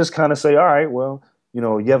then you just kind of say, all right, well,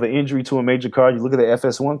 you have an injury to a major card. You look at the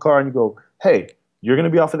FS1 card and you go, hey, you're going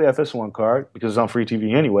to be off of the FS1 card because it's on free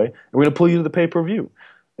TV anyway, and we're going to pull you to the pay-per-view.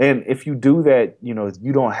 And if you do that, you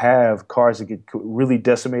don't have cards that get really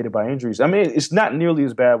decimated by injuries. It's not nearly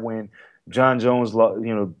as bad when John Jones,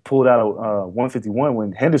 pulled out a 151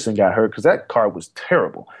 when Henderson got hurt because that card was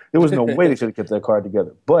terrible. There was no way they should have kept that card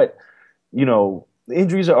together. But,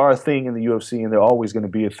 injuries are a thing in the UFC, and they're always going to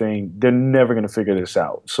be a thing. They're never going to figure this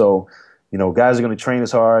out. So, guys are going to train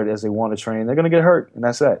as hard as they want to train. They're going to get hurt, and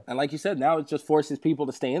that's that. And like you said, now it just forces people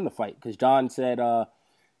to stay in the fight because John said,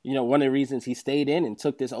 one of the reasons he stayed in and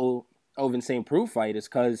took this Ovince St. Preux fight is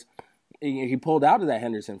because he pulled out of that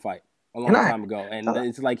Henderson fight a long time ago. And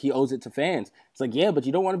it's like he owes it to fans. It's like, yeah, but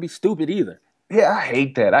you don't want to be stupid either. Yeah, I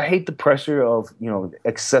hate that. I hate the pressure of,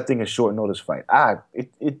 accepting a short notice fight.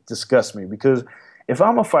 It disgusts me because if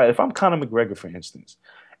I'm Conor McGregor, for instance,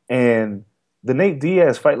 and the Nate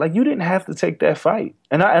Diaz fight, you didn't have to take that fight.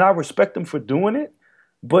 And I respect him for doing it.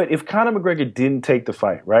 But if Conor McGregor didn't take the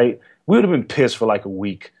fight, right, we would have been pissed for a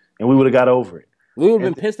week and we would have got over it. We would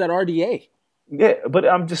have been pissed at RDA. Yeah, but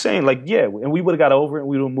I'm just saying, and we would have got over it and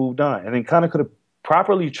we would have moved on. And then Conor could have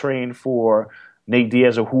properly trained for Nate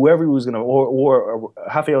Diaz or whoever he was going to, or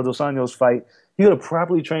Rafael Dos Anjos fight. He would have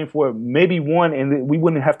properly trained for it, maybe won, and we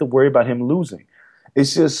wouldn't have to worry about him losing.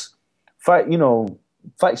 It's just short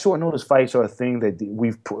notice fights are a thing that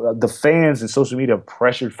the fans and social media have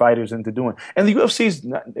pressured fighters into doing, and the UFC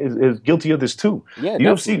is guilty of this too. Yeah, the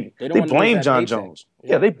UFC they blame John Jones.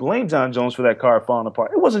 Yeah, they blame John Jones for that card falling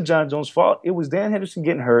apart. It wasn't John Jones' fault. It was Dan Henderson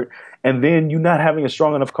getting hurt, and then you not having a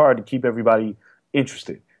strong enough card to keep everybody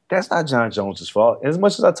interested. That's not John Jones' fault. As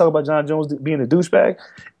much as I talk about John Jones being a douchebag,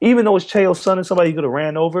 even though it's Chael's son and somebody he could have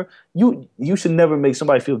ran over, you should never make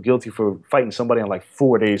somebody feel guilty for fighting somebody on like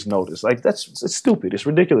 4 days' notice. Like it's stupid. It's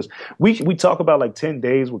ridiculous. We talk about like 10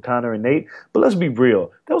 days with Conor and Nate, but let's be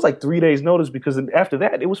real. That was like 3 days' notice because after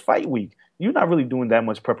that it was fight week. You're not really doing that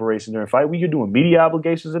much preparation during fight week. You're doing media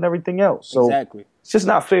obligations and everything else. So exactly. It's just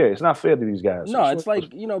not fair. It's not fair to these guys. No, it's like,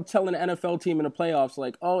 telling an NFL team in the playoffs,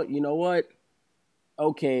 like, oh, you know what?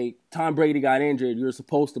 Okay, Tom Brady got injured. You're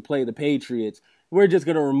supposed to play the Patriots. We're just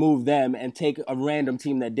going to remove them and take a random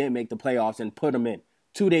team that didn't make the playoffs and put them in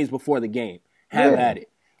 2 days before the game. Have at it.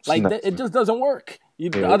 Like, it just doesn't work.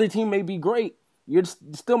 The other team may be great. You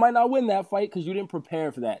still might not win that fight because you didn't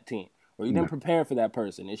prepare for that team or you didn't prepare for that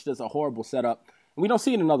person. It's just a horrible setup. And we don't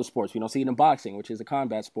see it in other sports. We don't see it in boxing, which is a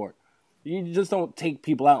combat sport. You just don't take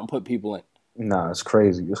people out and put people in. Nah, it's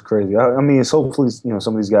crazy. It's crazy. I mean, it's hopefully, some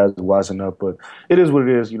of these guys are wisen up, but it is what it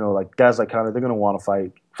is. Like guys like Conor, they're going to want to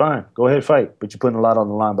fight. Fine, go ahead, fight. But you're putting a lot on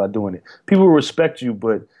the line by doing it. People will respect you,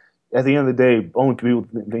 but at the end of the day, only people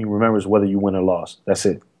thing you remember is whether you win or lost. That's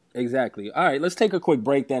it. Exactly. All right, let's take a quick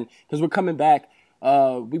break then because we're coming back.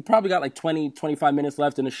 We probably got like 20, 25 minutes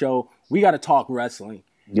left in the show. We got to talk wrestling.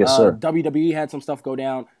 Yes, sir. WWE had some stuff go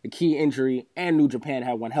down, a key injury, and New Japan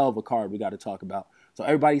had one hell of a card we got to talk about. So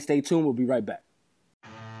everybody stay tuned. We'll be right back.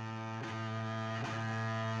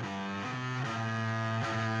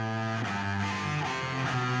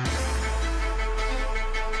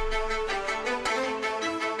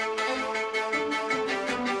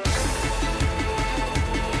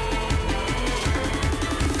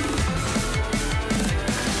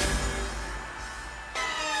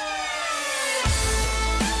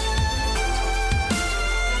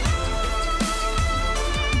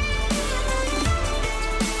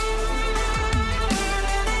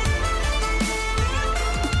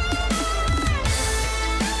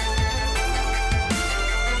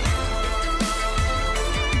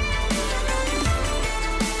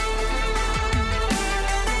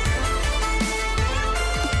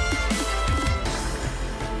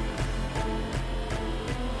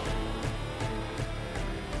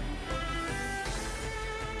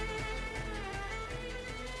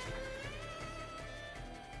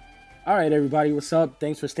 All right, everybody, what's up?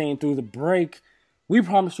 Thanks for staying through the break. We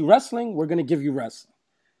promised you wrestling. We're going to give you wrestling.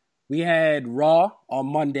 We had Raw on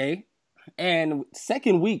Monday, and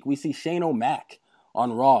second week, we see Shane O'Mac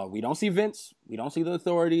on Raw. We don't see Vince. We don't see the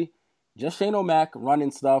Authority. Just Shane O'Mac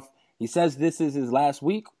running stuff. He says this is his last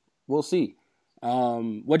week. We'll see.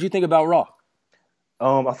 What do you think about Raw?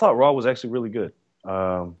 I thought Raw was actually really good.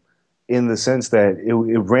 In the sense that it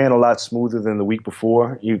ran a lot smoother than the week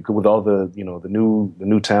before. With all the the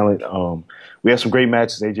new talent. We had some great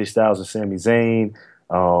matches: AJ Styles and Sami Zayn.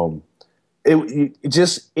 It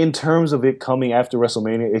just in terms of it coming after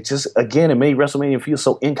WrestleMania, it made WrestleMania feel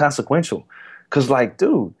so inconsequential. Because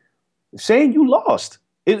dude, Shane, you lost.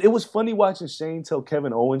 It was funny watching Shane tell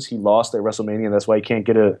Kevin Owens he lost at WrestleMania, and that's why he can't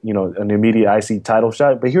get an immediate IC title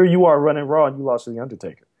shot. But here you are running Raw, and you lost to The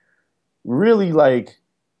Undertaker. Really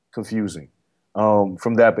confusing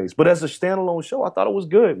from that base. But as a standalone show, I thought it was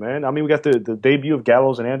good, man. I mean, we got the debut of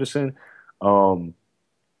Gallows and Anderson. Cesaro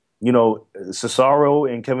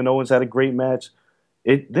and Kevin Owens had a great match.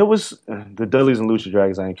 There was the Dudleys and Lucha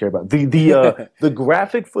Dragons I didn't care about. The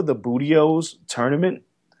graphic for the Bootios tournament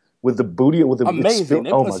with the amazing.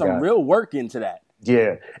 They put some real work into that.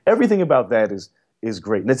 Yeah. Everything about that is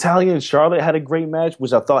great. Natalya and Charlotte had a great match,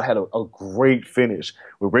 which I thought had a great finish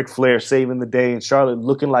with Ric Flair saving the day and Charlotte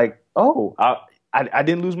looking like, I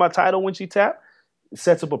didn't lose my title when she tapped. It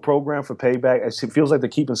sets up a program for payback. It feels like they're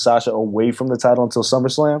keeping Sasha away from the title until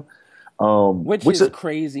SummerSlam. Which is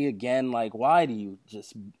crazy again. Like, why do you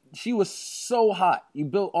she was so hot. You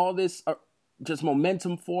built all this just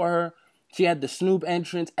momentum for her. She had the Snoop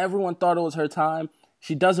entrance. Everyone thought it was her time.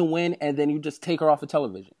 She doesn't win, and then you just take her off of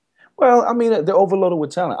television. Well, I mean, they're overloaded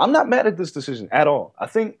with talent. I'm not mad at this decision at all. I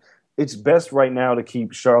think it's best right now to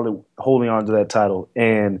keep Charlotte holding on to that title,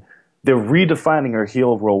 and they're redefining her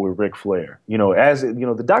heel role with Ric Flair.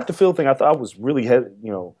 The Dr. Phil thing, I thought was really I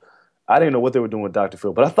didn't know what they were doing with Dr.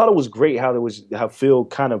 Phil, but I thought it was great how Phil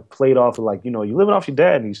kind of played off of you're living off your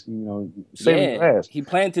dad and he's saving your ass. He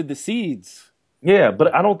planted the seeds. Yeah,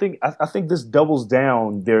 but I don't think I think this doubles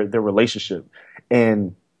down their relationship.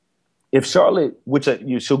 And if Charlotte,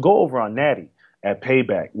 she'll go over on Natty at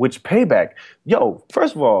Payback,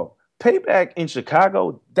 first of all, Payback in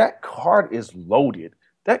Chicago, that card is loaded.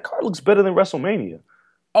 That card looks better than WrestleMania.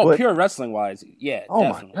 Oh, pure wrestling wise, yeah. Oh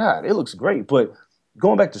definitely. My God, it looks great. But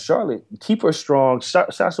going back to Charlotte, keep her strong.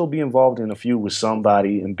 Sasha will be involved in a feud with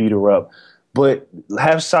somebody and beat her up. But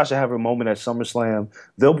have Sasha have her moment at SummerSlam.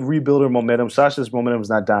 They'll rebuild her momentum. Sasha's momentum is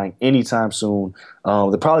not dying anytime soon.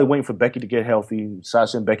 They're probably waiting for Becky to get healthy.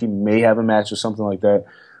 Sasha and Becky may have a match or something like that.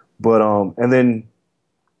 But and then,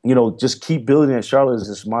 just keep building that Charlotte is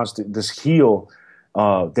this monster, this heel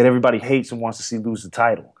that everybody hates and wants to see lose the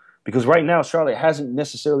title. Because right now, Charlotte hasn't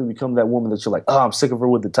necessarily become that woman that you're like, oh, I'm sick of her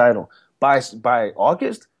with the title. By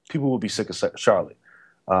August, people will be sick of Charlotte.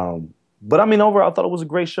 But I mean, overall, I thought it was a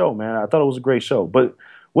great show, man. I thought it was a great show. But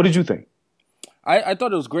what did you think? I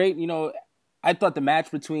thought it was great. I thought the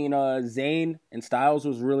match between Zayn and Styles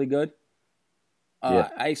was really good.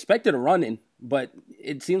 I expected a run-in, but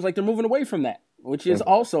it seems like they're moving away from that, which is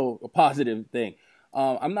also a positive thing.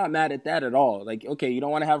 I'm not mad at that at all. Like, okay, you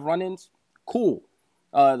don't want to have run-ins? Cool.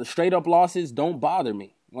 The straight-up losses don't bother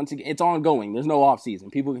me. Once again, it's ongoing. There's no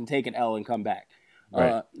off-season. People can take an L and come back.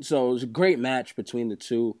 Right. So it was a great match between the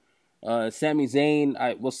two. Sami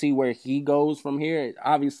Zayn, we'll see where he goes from here.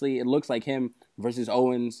 Obviously, it looks like him versus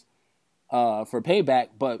Owens for payback,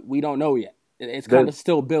 but we don't know yet. It's kind of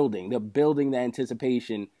still building. They're building the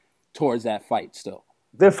anticipation towards that fight still.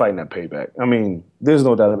 They're fighting that payback. I mean, there's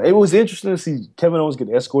no doubt. It was interesting to see Kevin Owens get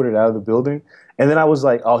escorted out of the building, and then I was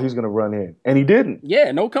like, oh, he's going to run in. And he didn't.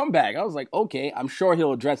 Yeah, no comeback. I was like, okay, I'm sure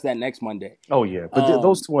he'll address that next Monday. Oh, yeah. But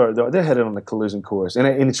those two they're headed on the collision course. And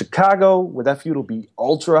in Chicago, where that feud will be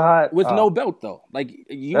ultra hot. With no belt, though. Like,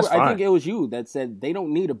 I think it was you that said they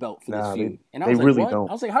don't need a belt for this feud. And I was like, really what? don't.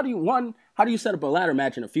 I was like, how do you set up a ladder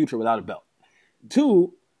match in the future without a belt?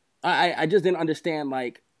 Two, I just didn't understand,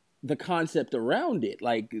 like, the concept around it.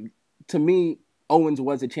 Like, to me, Owens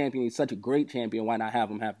was a champion. He's such a great champion. Why not have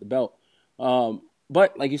him have the belt?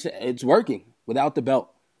 But like you said, it's working without the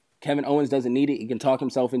belt. Kevin Owens doesn't need it. He can talk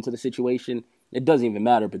himself into the situation. It doesn't even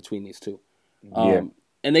matter between these two. And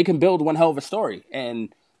they can build one hell of a story.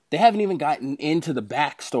 And they haven't even gotten into the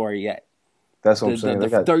backstory yet. That's what I'm saying.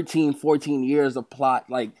 The 13, 14 years of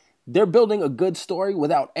plot. Like, they're building a good story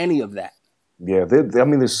without any of that. Yeah, I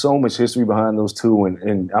mean, there's so much history behind those two,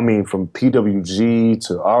 and I mean, from PWG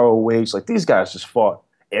to ROH, like these guys just fought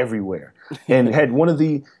everywhere, and had one of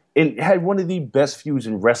the best feuds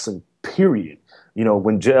in wrestling. Period. When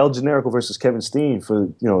El Generico versus Kevin Steen, for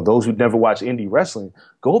those who never watch indie wrestling,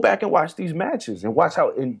 go back and watch these matches and watch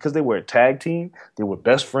how, because they were a tag team, they were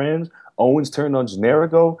best friends. Owens turned on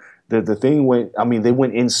Generico. The thing went. I mean, they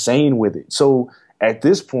went insane with it. So at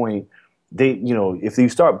this point, if you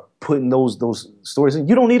start putting those stories in,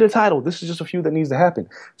 you don't need a title. This is just a feud that needs to happen.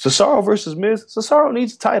 Cesaro versus Miz. Cesaro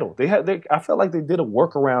needs a title. I felt like they did a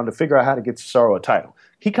workaround to figure out how to get Cesaro a title.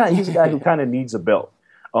 He's a guy who kind of needs a belt.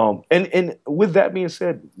 And with that being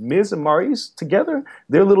said, Miz and Maurice together,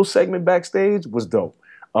 their little segment backstage was dope.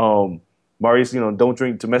 Maurice, don't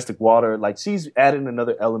drink domestic water. Like, she's adding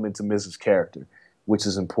another element to Miz's character, which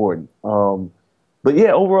is important. But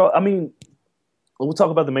yeah, overall, I mean, we'll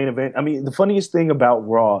talk about the main event. I mean, the funniest thing about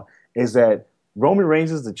Raw is that Roman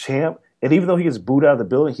Reigns is the champ, and even though he gets booed out of the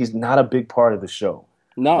building, he's not a big part of the show.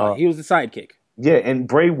 No, he was the sidekick. Yeah, and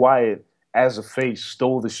Bray Wyatt, as a face,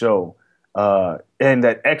 stole the show. And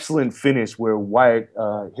that excellent finish where Wyatt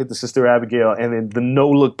hit the Sister Abigail, and then the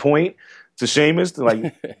no-look point to Sheamus to, like,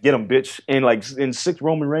 get him, bitch. And sick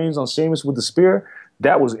Roman Reigns on Sheamus with the spear.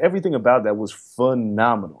 Everything about that was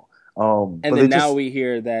phenomenal. And then now we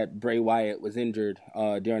hear that Bray Wyatt was injured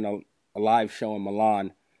during a live show in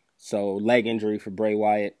Milan. So leg injury for Bray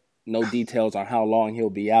Wyatt. No details on how long he'll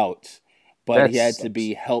be out. But he had to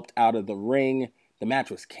be helped out of the ring. The match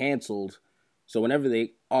was canceled. So whenever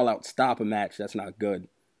they all out stop a match, that's not good.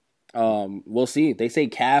 We'll see. They say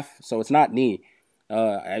calf, so it's not knee.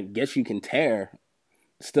 I guess you can tear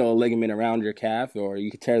still a ligament around your calf, or you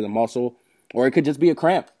could tear the muscle, or it could just be a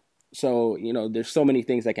cramp. So, there's so many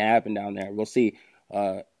things that can happen down there. We'll see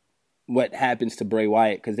what happens to Bray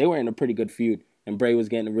Wyatt, because they were in a pretty good feud, and Bray was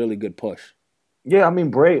getting a really good push. Yeah, I mean,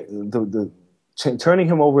 Bray, turning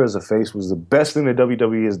him over as a face was the best thing that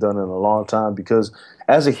WWE has done in a long time, because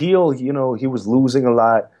as a heel, he was losing a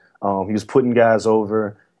lot. He was putting guys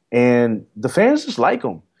over, and the fans just like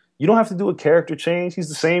him. You don't have to do a character change. He's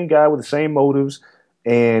the same guy with the same motives.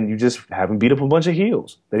 And you just have him beat up a bunch of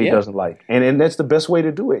heels that he doesn't like. And that's the best way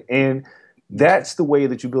to do it. And that's the way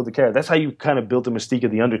that you build the character. That's how you kind of built the mystique of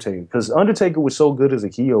The Undertaker. Because Undertaker was so good as a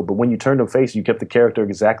heel, but when you turned him face, you kept the character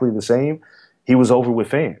exactly the same. He was over with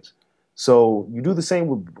fans. So you do the same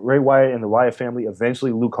with Bray Wyatt and the Wyatt family.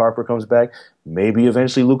 Eventually, Luke Harper comes back. Maybe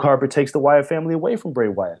eventually Luke Harper takes the Wyatt family away from Bray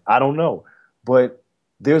Wyatt. I don't know. But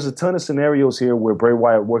there's a ton of scenarios here where Bray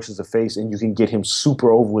Wyatt works as a face and you can get him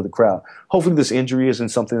super over with the crowd. Hopefully this injury isn't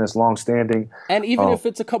something that's long-standing. And even if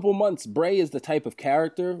it's a couple months, Bray is the type of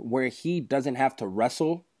character where he doesn't have to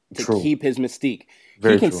wrestle to True. keep his mystique.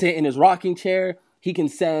 Very He can true. sit in his rocking chair. He can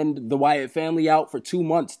send the Wyatt family out for 2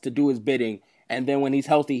 months to do his bidding, and then when he's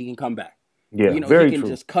healthy, he can come back. Yeah, You know, very he can true.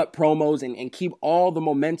 just cut promos and keep all the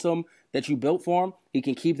momentum that you built for him. He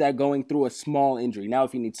can keep that going through a small injury. Now,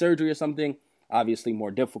 if he needs surgery or something, obviously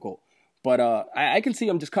more difficult. But I can see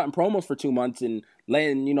him just cutting promos for 2 months and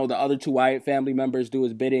letting, you know, the other two Wyatt family members do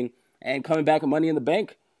his bidding and coming back with Money in the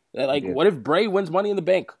Bank. Like, Yeah. what if Bray wins Money in the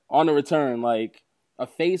Bank on the return? Like, a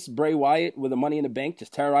face Bray Wyatt with a Money in the Bank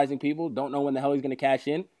just terrorizing people, don't know when the hell he's going to cash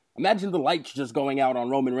in. Imagine the lights just going out on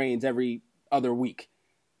Roman Reigns every other week.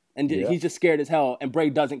 And he's just scared as hell, and Bray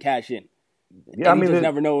doesn't cash in. Yeah, And he just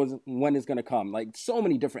never knows when it's going to come. Like, so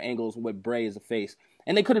many different angles with Bray as a face.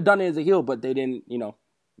 And they could have done it as a heel, but they didn't, you know,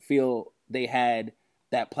 feel they had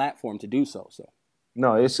that platform to do so.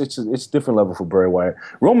 No, it's different level for Bray Wyatt.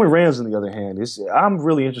 Roman Reigns, on the other hand, I'm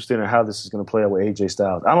really interested in how this is going to play out with AJ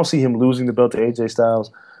Styles. I don't see him losing the belt to AJ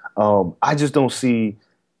Styles. I just don't see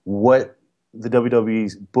what the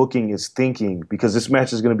WWE's booking is thinking, because this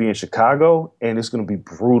match is going to be in Chicago and it's going to be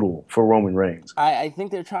brutal for Roman Reigns. I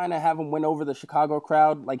think they're trying to have him win over the Chicago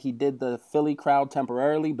crowd like he did the Philly crowd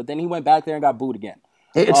temporarily, but then he went back there and got booed again.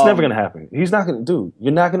 It's never going to happen. He's not going to do.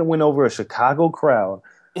 You're not going to win over a Chicago crowd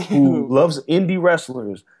who loves indie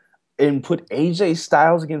wrestlers and put AJ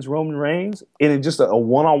Styles against Roman Reigns in just a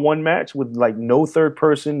one-on-one match with like no third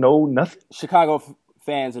person, no nothing. Chicago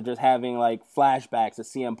fans are just having like flashbacks of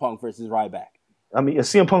CM Punk versus Ryback. I mean, a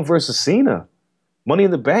CM Punk versus Cena, Money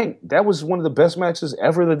in the Bank. That was one of the best matches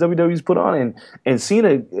ever that WWE's put on. And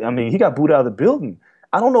Cena, I mean, he got booed out of the building.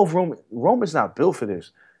 I don't know if Roman's not built for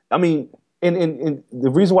this. I mean, and the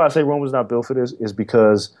reason why I say Roman's not built for this is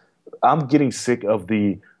because I'm getting sick of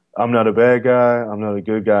I'm not a bad guy, I'm not a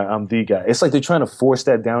good guy, I'm the guy. It's like they're trying to force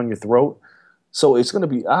that down your throat. So it's going to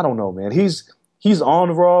be, I don't know, man. He's on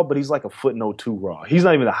Raw, but he's like a footnote to Raw. He's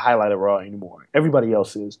not even the highlight of Raw anymore. Everybody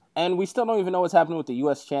else is. And we still don't even know what's happening with the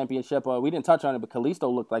U.S. Championship. We didn't touch on it, but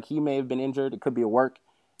Kalisto looked like he may have been injured. It could be a work.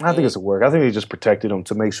 I think it's a work. I think they just protected him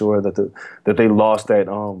to make sure that they lost that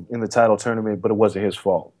in the title tournament, but it wasn't his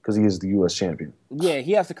fault because he is the U.S. champion. Yeah,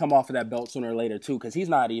 he has to come off of that belt sooner or later, too, because he's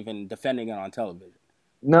not even defending it on television.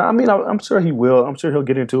 No, I mean, I'm sure he will. I'm sure he'll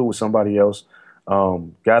get into it with somebody else.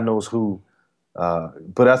 God knows who.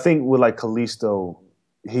 But I think with like Kalisto,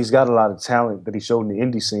 he's got a lot of talent that he showed in the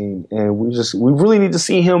indie scene, and we really need to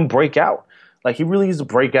see him break out. Like, he really needs to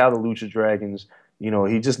break out of Lucha Dragons. You know,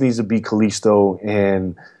 he just needs to be Kalisto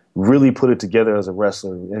and really put it together as a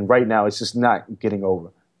wrestler. And right now, it's just not getting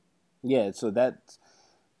over. Yeah, so that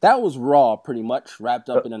was Raw, pretty much, wrapped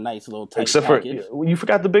up in a nice little tight Except package. for, you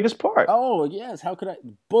forgot the biggest part. Oh, yes, how could I?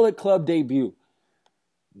 Bullet Club debut.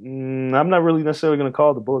 I'm not really necessarily going to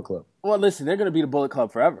call it the Bullet Club. Well, listen, they're going to be the Bullet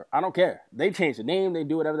Club forever. I don't care. They change the name. They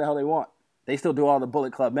do whatever the hell they want. They still do all the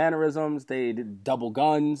Bullet Club mannerisms. They did double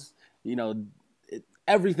guns. You know,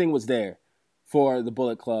 everything was there for the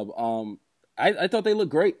Bullet Club. I thought they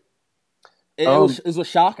looked great. It was a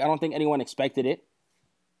shock. I don't think anyone expected it.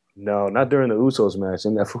 No, not during the Usos match.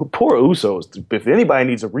 And poor Usos. If anybody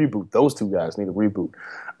needs a reboot, those two guys need a reboot.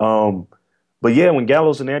 But yeah, when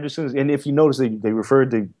Gallows and Anderson, and if you notice, they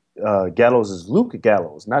referred to Gallows as Luke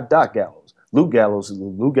Gallows, not Doc Gallows. Luke Gallows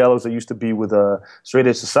that used to be with Straight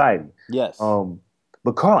Edge Society. Yes.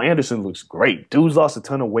 But Carl Anderson looks great. Dude's lost a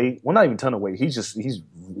ton of weight. Well, not even a ton of weight. He's just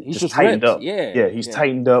tightened ripped. up. Yeah. He's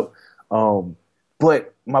tightened up.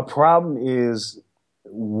 But my problem is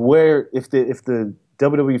where if the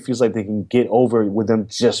WWE feels like they can get over with them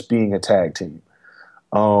just being a tag team.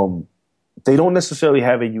 They don't necessarily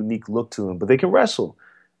have a unique look to them, but they can wrestle.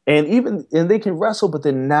 And they can wrestle, but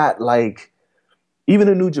they're not like, even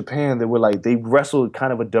in New Japan, they wrestled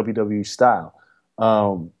kind of a WWE style.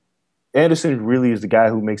 Anderson really is the guy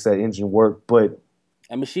who makes that engine work,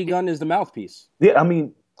 and Machine Gun is the mouthpiece. Yeah,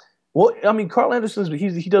 Carl Anderson,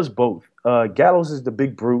 he does both. Gallows is the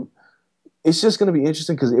big brute. It's just going to be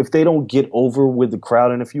interesting because if they don't get over with the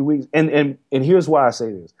crowd in a few weeks, and here's why I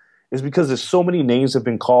say this, is because there's so many names have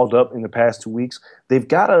been called up in the past 2 weeks.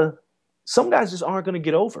 Some guys just aren't going to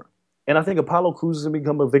get over. And I think Apollo Crews is going to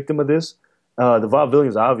become a victim of this. The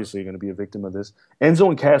Vaudevillains obviously are going to be a victim of this. Enzo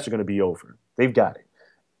and Cass are going to be over. They've got it.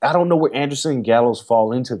 I don't know where Anderson and Gallows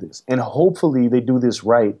fall into this. And hopefully they do this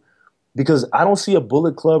right, because I don't see a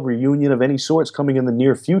Bullet Club reunion of any sorts coming in the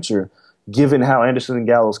near future, given how Anderson and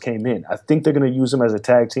Gallows came in. I think they're going to use them as a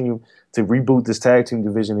tag team to reboot this tag team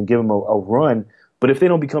division and give them a run. But if they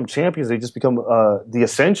don't become champions, they just become the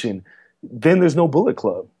Ascension, then there's no Bullet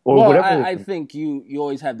Club or whatever. I think you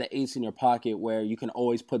always have the ace in your pocket where you can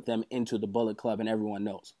always put them into the Bullet Club and everyone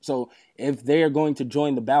knows. So if they are going to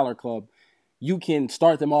join the Balor Club, you can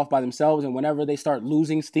start them off by themselves, and whenever they start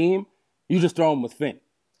losing steam, you just throw them with Finn,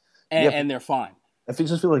 and they're fine. I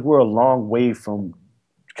just feel like we're a long way from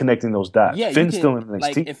connecting those dots. Yeah, Finn's still in NXT.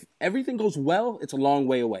 Like, if everything goes well, it's a long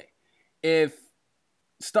way away. If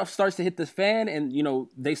stuff starts to hit the fan and,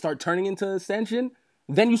 they start turning into Ascension,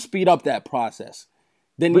 then you speed up that process.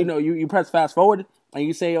 Then, you press fast forward and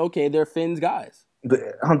you say, okay, they're Finn's guys.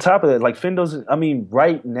 On top of that, like, Finn doesn't,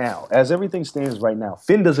 right now, as everything stands right now,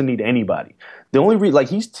 Finn doesn't need anybody. The only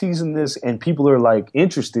he's teasing this and people are, like,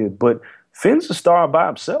 interested, but Finn's a star by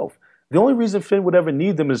himself. The only reason Finn would ever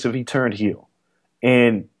need them is if he turned heel.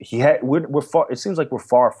 And we're far, it seems like we're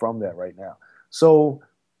far from that right now. So,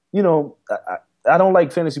 I don't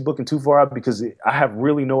like fantasy booking too far out because I have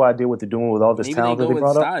really no idea what they're doing with all this talent that they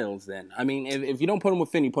brought up. Styles, then. I mean, if you don't put him with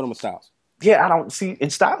Finn, you put him with Styles. Yeah, I don't see,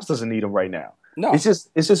 and Styles doesn't need him right now. No, it's just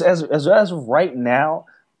as of right now,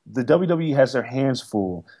 the WWE has their hands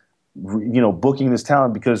full, booking this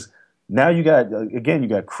talent because now you got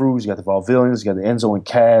Cruz, you got the Vaudevillains, you got the Enzo and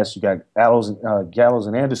Cass, you got Gallows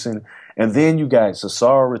and Anderson, and then you got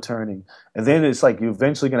Cesaro returning, and then it's like you're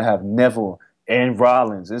eventually going to have Neville and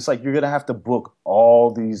Rollins. It's like you're going to have to book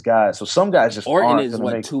all these guys. So some guys just Orton aren't is going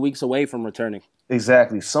to make 2 weeks away from returning.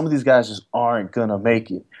 Exactly. Some of these guys just aren't going to make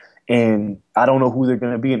it. And I don't know who they're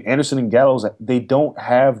going to be. And Anderson and Gallows, they don't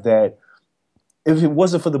have that. If it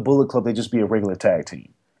wasn't for the Bullet Club, they'd just be a regular tag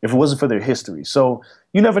team. If it wasn't for their history. So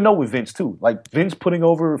you never know with Vince, too. Like, Vince putting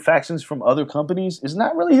over factions from other companies is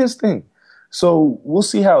not really his thing. So we'll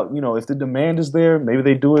see how, if the demand is there, maybe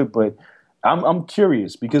they do it. But I'm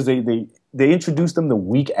curious because they introduced them the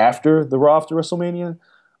week after the Raw after WrestleMania.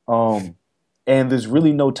 And there's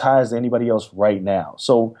really no ties to anybody else right now.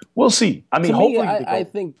 So we'll see. Hopefully. I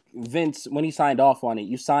think Vince, when he signed off on it,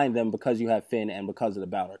 you signed them because you have Finn and because of the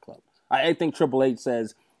Balor Club. I think Triple H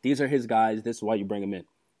says, these are his guys, this is why you bring them in.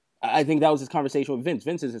 I think that was his conversation with Vince.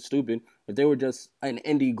 Vince isn't stupid. If they were just an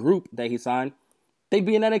indie group that he signed, they'd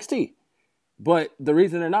be in NXT. But the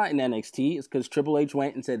reason they're not in NXT is because Triple H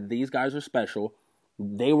went and said, these guys are special.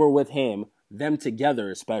 They were with him. Them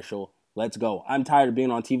together is special. Let's go. I'm tired of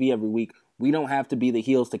being on TV every week. We don't have to be the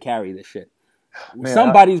heels to carry this shit. Man,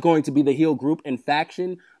 somebody's going to be the heel group and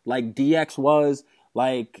faction like DX was,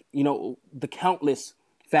 like, the countless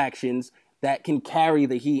factions that can carry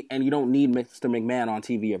the heat, and you don't need Mr. McMahon on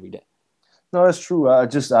TV every day. No, that's true.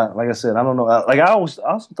 Like I said, I don't know. I also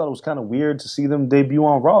thought it was kind of weird to see them debut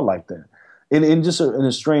on Raw like that, in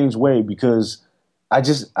a strange way, because I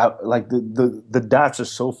like the dots are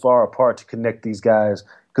so far apart to connect these guys.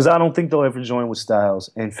 Because I don't think they'll ever join with Styles,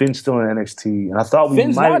 and Finn's still in NXT. And I thought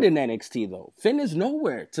Finn's not in NXT though. Finn is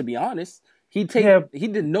nowhere, to be honest. He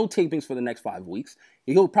did no tapings for the next 5 weeks.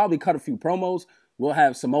 He'll probably cut a few promos. We'll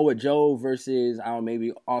have Samoa Joe versus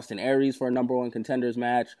maybe Austin Aries for a number one contenders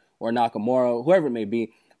match, or Nakamura, whoever it may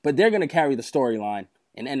be. But they're going to carry the storyline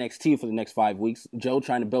in NXT for the next 5 weeks. Joe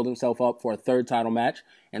trying to build himself up for a third title match,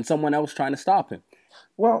 and someone else trying to stop him.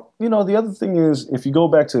 Well, the other thing is, if you go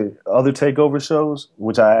back to other TakeOver shows,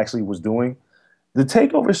 which I actually was doing, the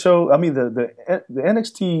TakeOver show, the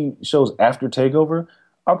NXT shows after TakeOver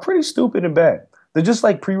are pretty stupid and bad. They're just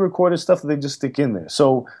like pre-recorded stuff that they just stick in there.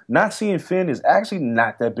 So not seeing Finn is actually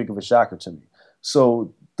not that big of a shocker to me.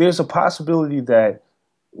 So there's a possibility that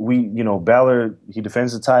Balor, he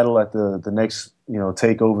defends the title at the next,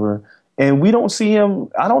 TakeOver, and we don't see him.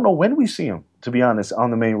 I don't know when we see him, to be honest,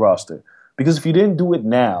 on the main roster. Because if you didn't do it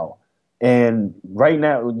now, and right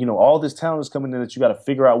now, all this talent is coming in that you got to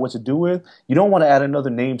figure out what to do with, you don't want to add another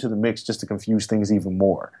name to the mix just to confuse things even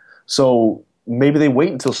more. So maybe they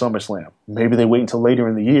wait until SummerSlam. Maybe they wait until later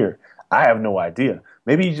in the year. I have no idea.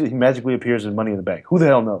 Maybe he magically appears in Money in the Bank. Who the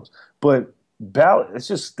hell knows? But Balor, it's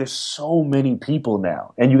just, there's so many people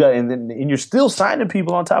now, and and you're still signing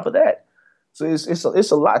people on top of that. So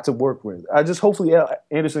it's a lot to work with. Hopefully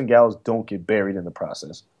Anderson and Gallows don't get buried in the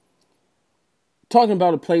process. Talking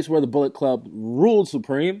about a place where the Bullet Club ruled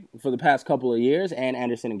supreme for the past couple of years, and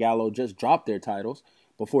Anderson and Gallows just dropped their titles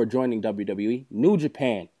before joining WWE, New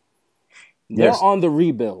Japan. They're on the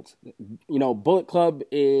rebuild. Bullet Club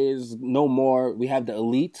is no more. We have the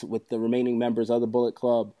Elite with the remaining members of the Bullet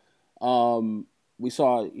Club. We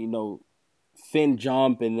saw, Finn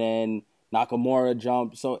jump and then Nakamura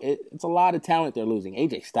jump. So it's a lot of talent they're losing.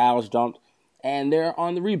 AJ Styles jumped, and they're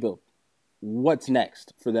on the rebuild. What's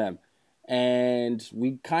next for them? And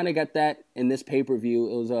we kind of got that in this pay-per-view.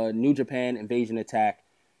 It was a New Japan Invasion Attack.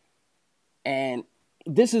 And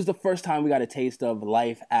this is the first time we got a taste of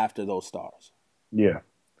life after those stars. Yeah.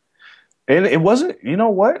 And it wasn't,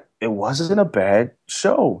 It wasn't a bad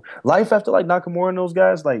show. Life after, Nakamura and those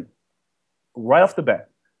guys, right off the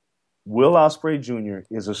bat, Will Ospreay Jr.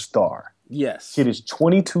 is a star. Yes. Kid is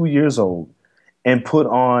 22 years old and put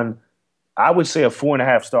on, I would say, a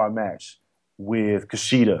 4.5-star match with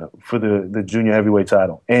Kushida for the junior heavyweight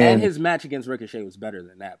title. And his match against Ricochet was better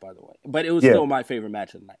than that, by the way. But it was still my favorite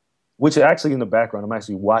match of the night. Which actually in the background, I'm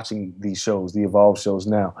actually watching these shows, the Evolve shows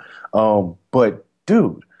now. But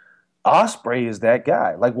dude, Ospreay is that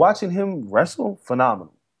guy. Like watching him wrestle,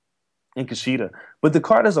 phenomenal. And Kushida. But the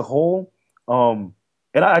card as a whole, and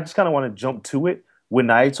I just kind of want to jump to it. With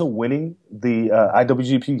Naito winning the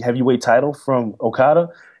IWGP heavyweight title from Okada,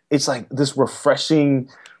 it's like this refreshing,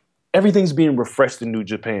 everything's being refreshed in New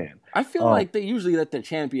Japan. I feel like they usually let the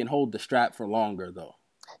champion hold the strap for longer, though.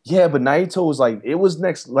 Yeah, but Naito was like, it was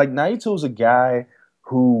next. Like, Naito's a guy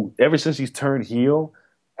who, ever since he's turned heel,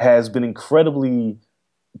 has been incredibly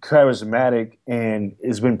charismatic and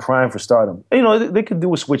has been primed for stardom. You know, they could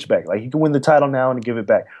do a switchback. Like, he can win the title now and give it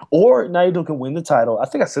back. Or Naito can win the title. I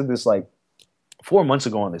think I said this like 4 months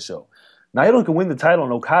ago on this show. Naito can win the title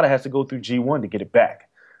and Okada has to go through G1 to get it back.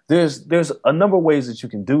 There's a number of ways that you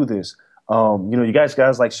can do this. You guys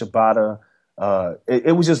like Shibata.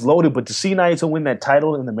 It was just loaded, but to see Naito win that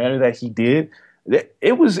title in the manner that he did,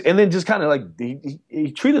 it was, and then just kind of like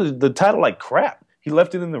he treated the title like crap. He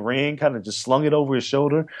left it in the ring, kind of just slung it over his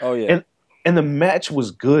shoulder. Oh yeah, and the match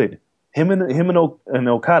was good. Him and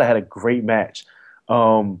Okada had a great match.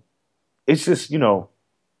 It's just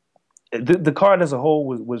the card as a whole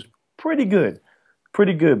was pretty good.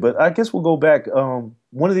 But I guess we'll go back.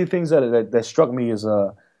 One of the things that struck me is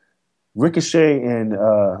Ricochet and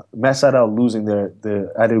Matt Sydal losing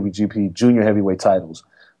the IWGP Junior Heavyweight titles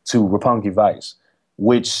to Roppongi Vice,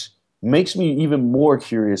 which makes me even more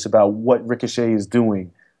curious about what Ricochet is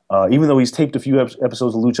doing. Even though he's taped a few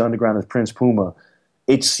episodes of Lucha Underground as Prince Puma,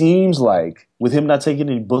 it seems like with him not taking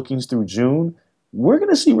any bookings through June, we're going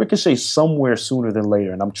to see Ricochet somewhere sooner than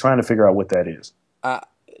later, and I'm trying to figure out what that is.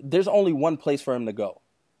 There's only one place for him to go,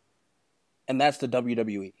 and that's the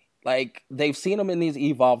WWE. Like, they've seen him in these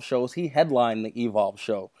Evolve shows. He headlined the Evolve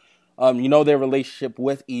show. Their relationship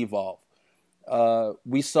with Evolve.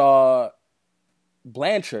 We saw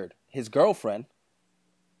Blanchard, his girlfriend,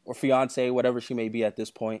 or fiance, whatever she may be at this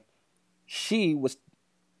point. She was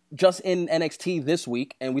just in NXT this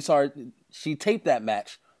week, and we saw she taped that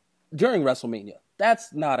match during WrestleMania.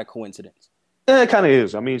 That's not a coincidence. Yeah, it kind of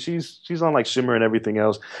is. I mean, she's on like Shimmer and everything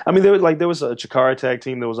else. I mean, there was a Chikara tag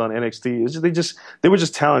team that was on NXT. They were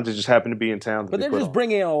just talented, just happened to be in town. But they're just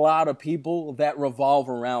bringing in a lot of people that revolve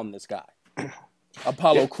around this guy.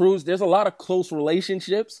 Apollo Crews. There's a lot of close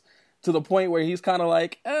relationships to the point where he's kind of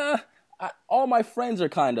like, all my friends are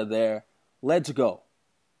kind of there. Let's go.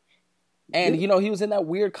 And he was in that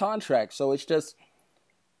weird contract, so it's just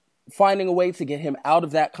finding a way to get him out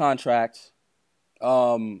of that contract.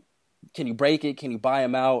 Can you break it? Can you buy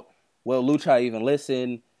him out? Will Lucha even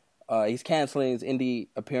listen? He's canceling his indie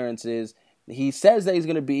appearances. He says that he's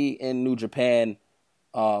going to be in New Japan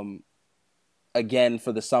again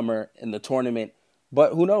for the summer in the tournament,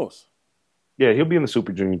 but who knows? Yeah, he'll be in the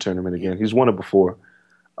Super Junior tournament again. He's won it before.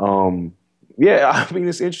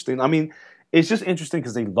 It's interesting. I mean, it's just interesting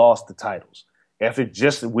because they lost the titles. After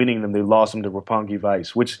just winning them, they lost them to Roppongi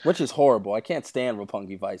Vice, which is horrible. I can't stand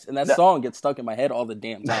Roppongi Vice, and that song gets stuck in my head all the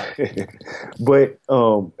damn time. But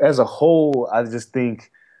as a whole, I just think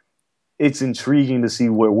it's intriguing to see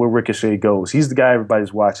where Ricochet goes. He's the guy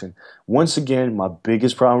everybody's watching. Once again, my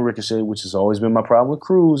biggest problem with Ricochet, which has always been my problem with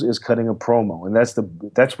Cruz, is cutting a promo, and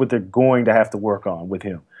that's what they're going to have to work on with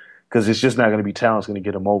him, because it's just not going to be talent's going to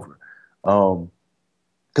get him over.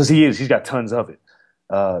 Because he's got tons of it.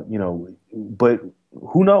 But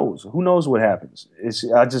who knows? Who knows what happens?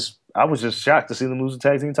 I was just shocked to see them lose the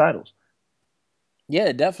tag team titles.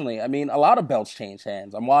 Yeah, definitely. I mean, a lot of belts changed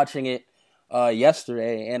hands. I'm watching it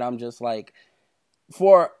yesterday, and I'm just like,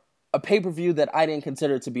 for a pay-per-view that I didn't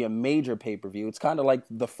consider to be a major pay-per-view, it's kind of like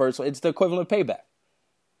the first one. It's the equivalent of Payback.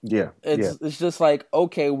 Yeah. It's just like,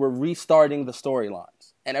 okay, we're restarting the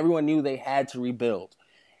storylines. And everyone knew they had to rebuild.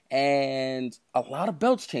 And a lot of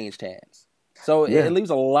belts changed hands. So it leaves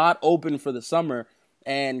a lot open for the summer.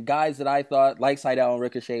 And guys that I thought, like Sydal and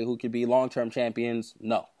Ricochet, who could be long-term champions,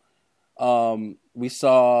 no. We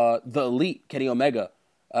saw the Elite, Kenny Omega,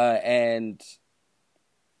 and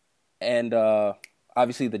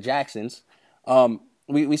obviously the Jacksons.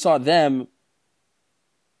 We saw them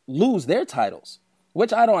lose their titles,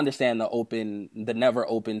 which I don't understand the never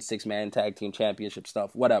open 6-man tag team championship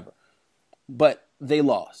stuff, whatever. But they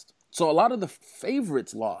lost. So a lot of the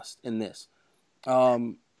favorites lost in this.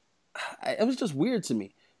 It was just weird to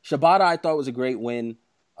me. Shibata, I thought was a great win.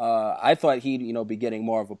 I thought he'd, be getting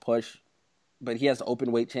more of a push, but he has the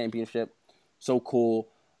open weight championship. So cool.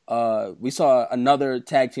 We saw another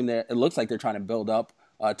tag team that it looks like they're trying to build up.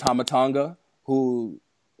 Tama Tonga, who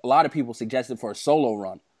a lot of people suggested for a solo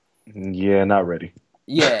run. Yeah, not ready.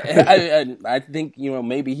 Yeah, I think,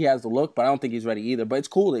 maybe he has the look, but I don't think he's ready either. But it's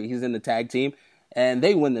cool that he's in the tag team, and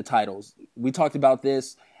they win the titles. We talked about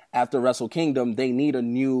this after Wrestle Kingdom. They need a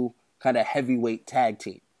new kind of heavyweight tag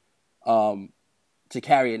team to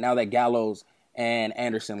carry it now that Gallows and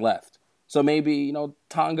Anderson left. So maybe,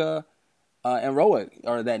 Tonga and Roa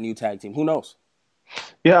are that new tag team. Who knows?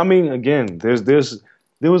 Yeah, I mean, again, there was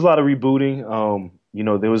a lot of rebooting.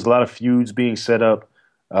 There was a lot of feuds being set up.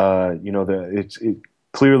 It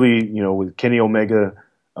clearly, with Kenny Omega,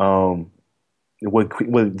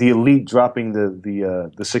 with the Elite dropping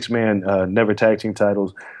the 6-man Never Tag Team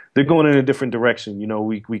titles, they're going in a different direction.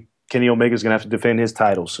 Kenny Omega's gonna have to defend his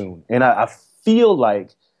title soon, and I feel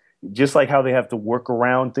like, just like how they have to work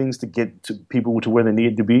around things to get to people to where they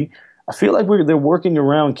need to be, I feel like they're working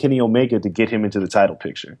around Kenny Omega to get him into the title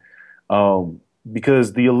picture,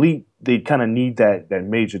 because the Elite, they kind of need that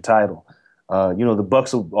major title. The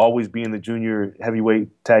Bucks will always be in the junior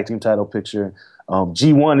heavyweight tag team title picture.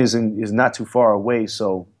 G1 is not too far away,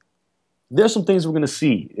 so there's some things we're going to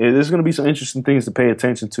see. There's going to be some interesting things to pay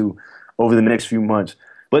attention to over the next few months.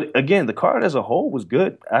 But again, the card as a whole was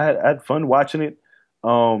good. I had fun watching it.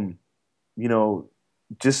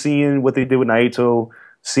 Just seeing what they did with Naito,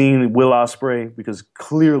 seeing Will Ospreay, because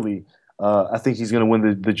clearly I think he's going to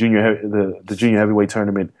win the junior heavyweight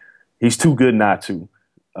tournament. He's too good not to.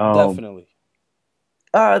 Definitely.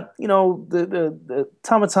 The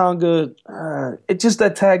Tama Tonga, it just,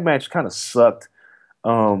 that tag match kind of sucked.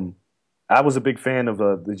 I was a big fan of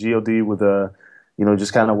the GOD with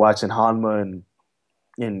just kind of watching Hanma and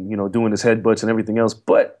doing his headbutts and everything else.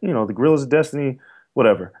 But the Gorillas of Destiny,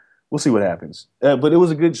 whatever. We'll see what happens. But it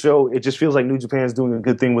was a good show. It just feels like New Japan's doing a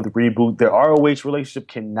good thing with the reboot. Their ROH relationship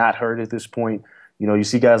cannot hurt at this point. You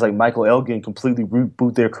see guys like Michael Elgin completely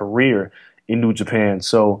reboot their career in New Japan.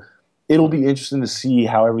 So it'll be interesting to see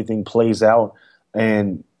how everything plays out.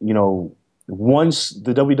 And, once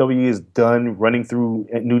the WWE is done running through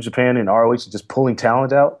New Japan and ROH and just pulling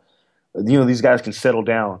talent out, these guys can settle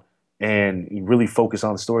down and really focus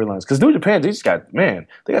on the storylines. Because New Japan, they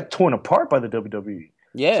got torn apart by the WWE.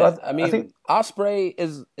 Yeah, So I think Ospreay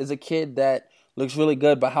is a kid that looks really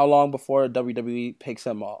good, but how long before WWE picks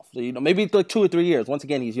him off? So, maybe like 2 or 3 years. Once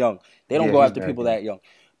again, he's young. They don't go after people that young.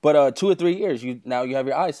 But 2 or 3 years, you have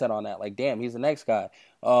your eyes set on that. Like, damn, he's the next guy.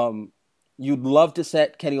 You'd love to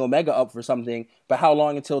set Kenny Omega up for something, but how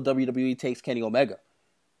long until WWE takes Kenny Omega?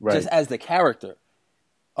 Right. Just as the character.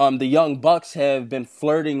 The Young Bucks have been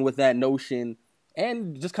flirting with that notion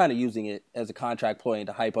and just kind of using it as a contract ploy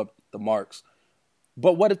to hype up the marks.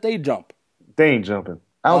 But what if they jump? They ain't jumping.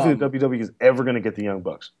 I don't think the WWE is ever going to get the Young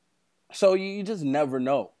Bucks. So you just never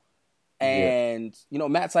know. And,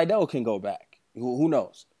 Matt Sydal can go back. Who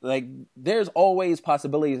knows? Like, there's always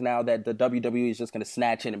possibilities now that the WWE is just going to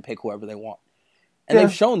snatch in and pick whoever they want. And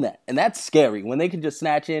they've shown that. And that's scary. When they can just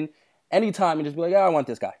snatch in anytime and just be like, I want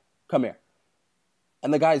this guy. Come here.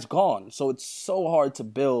 And the guy's gone. So it's so hard to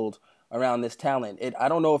build around this talent. I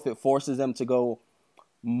don't know if it forces them to go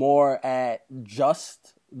more at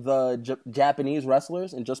just the Japanese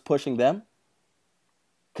wrestlers and just pushing them,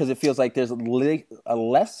 because it feels like there's a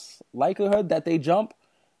less likelihood that they jump.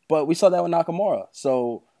 But we saw that with Nakamura.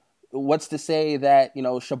 So what's to say that,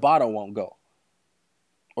 Shibata won't go?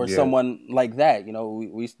 Or someone like that.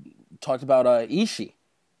 We talked about Ishii.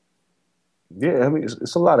 Yeah, I mean,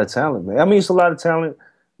 it's a lot of talent, man. I mean, it's a lot of talent,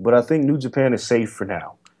 but I think New Japan is safe for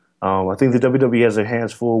now. I think the WWE has their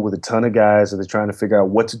hands full with a ton of guys, and they're trying to figure out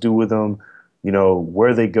what to do with them,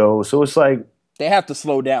 where they go. So it's like they have to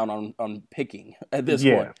slow down on picking at this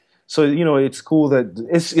point. So it's cool that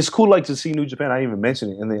it's cool, like, to see New Japan. I didn't even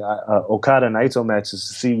mention it in the Okada and Naito matches,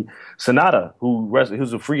 to see Sanada,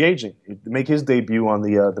 who's a free agent, make his debut on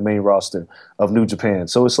the main roster of New Japan.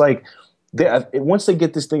 So it's like, once they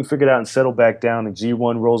get this thing figured out and settle back down, and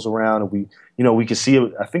G1 rolls around, and we can see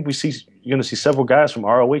it. I think you're going to see several guys from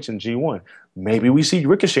ROH in G1. Maybe we see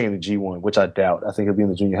Ricochet in the G1, which I doubt. I think he'll be in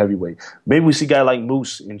the junior heavyweight. Maybe we see a guy like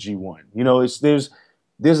Moose in G1.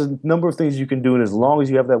 There's a number of things you can do, and as long as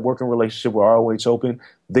you have that working relationship with ROH open,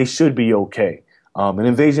 they should be okay. And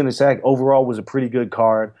Invasion Attack overall was a pretty good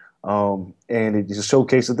card, and it just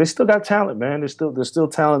showcased that they still got talent, man. There's still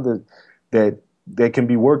talent that can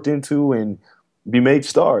be worked into and be made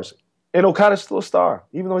stars. And Okada's still a star.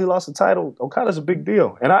 Even though he lost the title, Okada's a big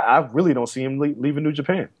deal. And I really don't see him leaving New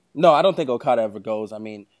Japan. No, I don't think Okada ever goes. I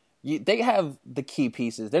mean, they have the key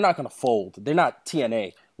pieces. They're not going to fold. They're not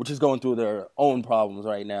TNA, which is going through their own problems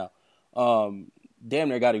right now. Damn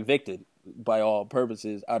near got evicted by all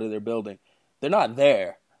purposes out of their building. They're not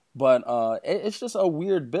there, but it's just a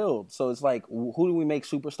weird build. So it's like, who do we make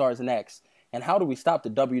superstars next? And how do we stop the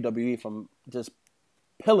WWE from just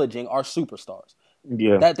pillaging our superstars?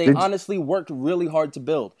 Yeah. That they honestly worked really hard to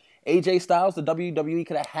build. AJ Styles, the WWE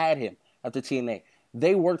could have had him at the TNA.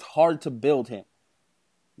 They worked hard to build him.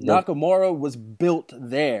 Yep. Nakamura was built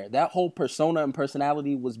there. That whole persona and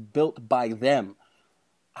personality was built by them.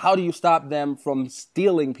 How do you stop them from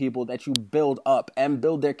stealing people that you build up and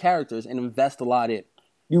build their characters and invest a lot in?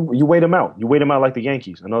 You wait them out. You wait them out like the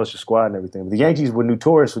Yankees. I know it's your squad and everything, but the Yankees were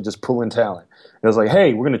notorious for just pulling talent. It was like,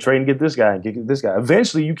 hey, we're going to trade and get this guy and get this guy.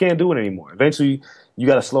 Eventually, you can't do it anymore. Eventually, you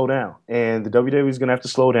got to slow down. And the WWE is going to have to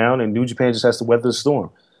slow down, and New Japan just has to weather the storm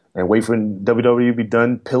and wait for WWE to be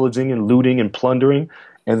done pillaging and looting and plundering.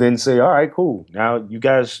 And then say, all right, cool. Now you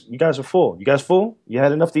guys are full. You guys full? You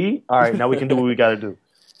had enough to eat? All right, now we can do what we got to do.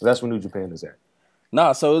 That's where New Japan is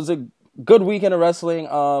at. So it was a good weekend of wrestling.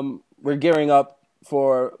 We're gearing up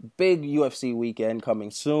for big UFC weekend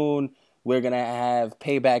coming soon. We're going to have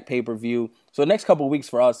Payback pay-per-view. So the next couple of weeks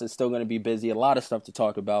for us is still going to be busy. A lot of stuff to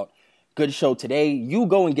talk about. Good show today. You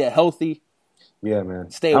go and get healthy. Yeah,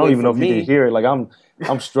 man. Stay away I don't even know if from you me. can hear it. Like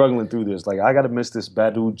I'm struggling through this. Like I got to miss this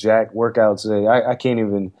Badu Jack workout today. I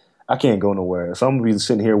can't go nowhere. So I'm gonna be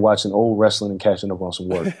sitting here watching old wrestling and catching up on some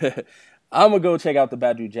work. I'm gonna go check out the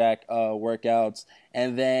Badu Jack workouts,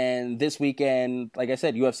 and then this weekend, like I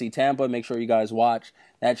said, UFC Tampa. Make sure you guys watch.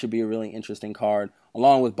 That should be a really interesting card,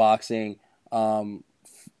 along with boxing.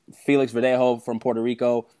 Felix Verdejo from Puerto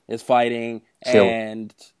Rico is fighting,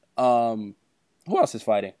 and who else is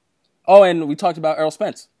fighting? Oh, and we talked about Errol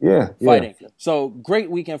Spence fighting. Yeah. So great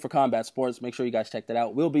weekend for combat sports. Make sure you guys check that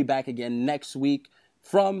out. We'll be back again next week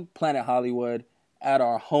from Planet Hollywood at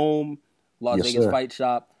our home, Las Vegas Fight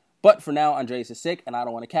Shop. But for now, Andreas is sick, and I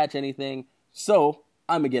don't want to catch anything. So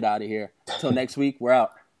I'm going to get out of here. Until next week, we're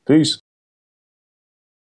out. Peace.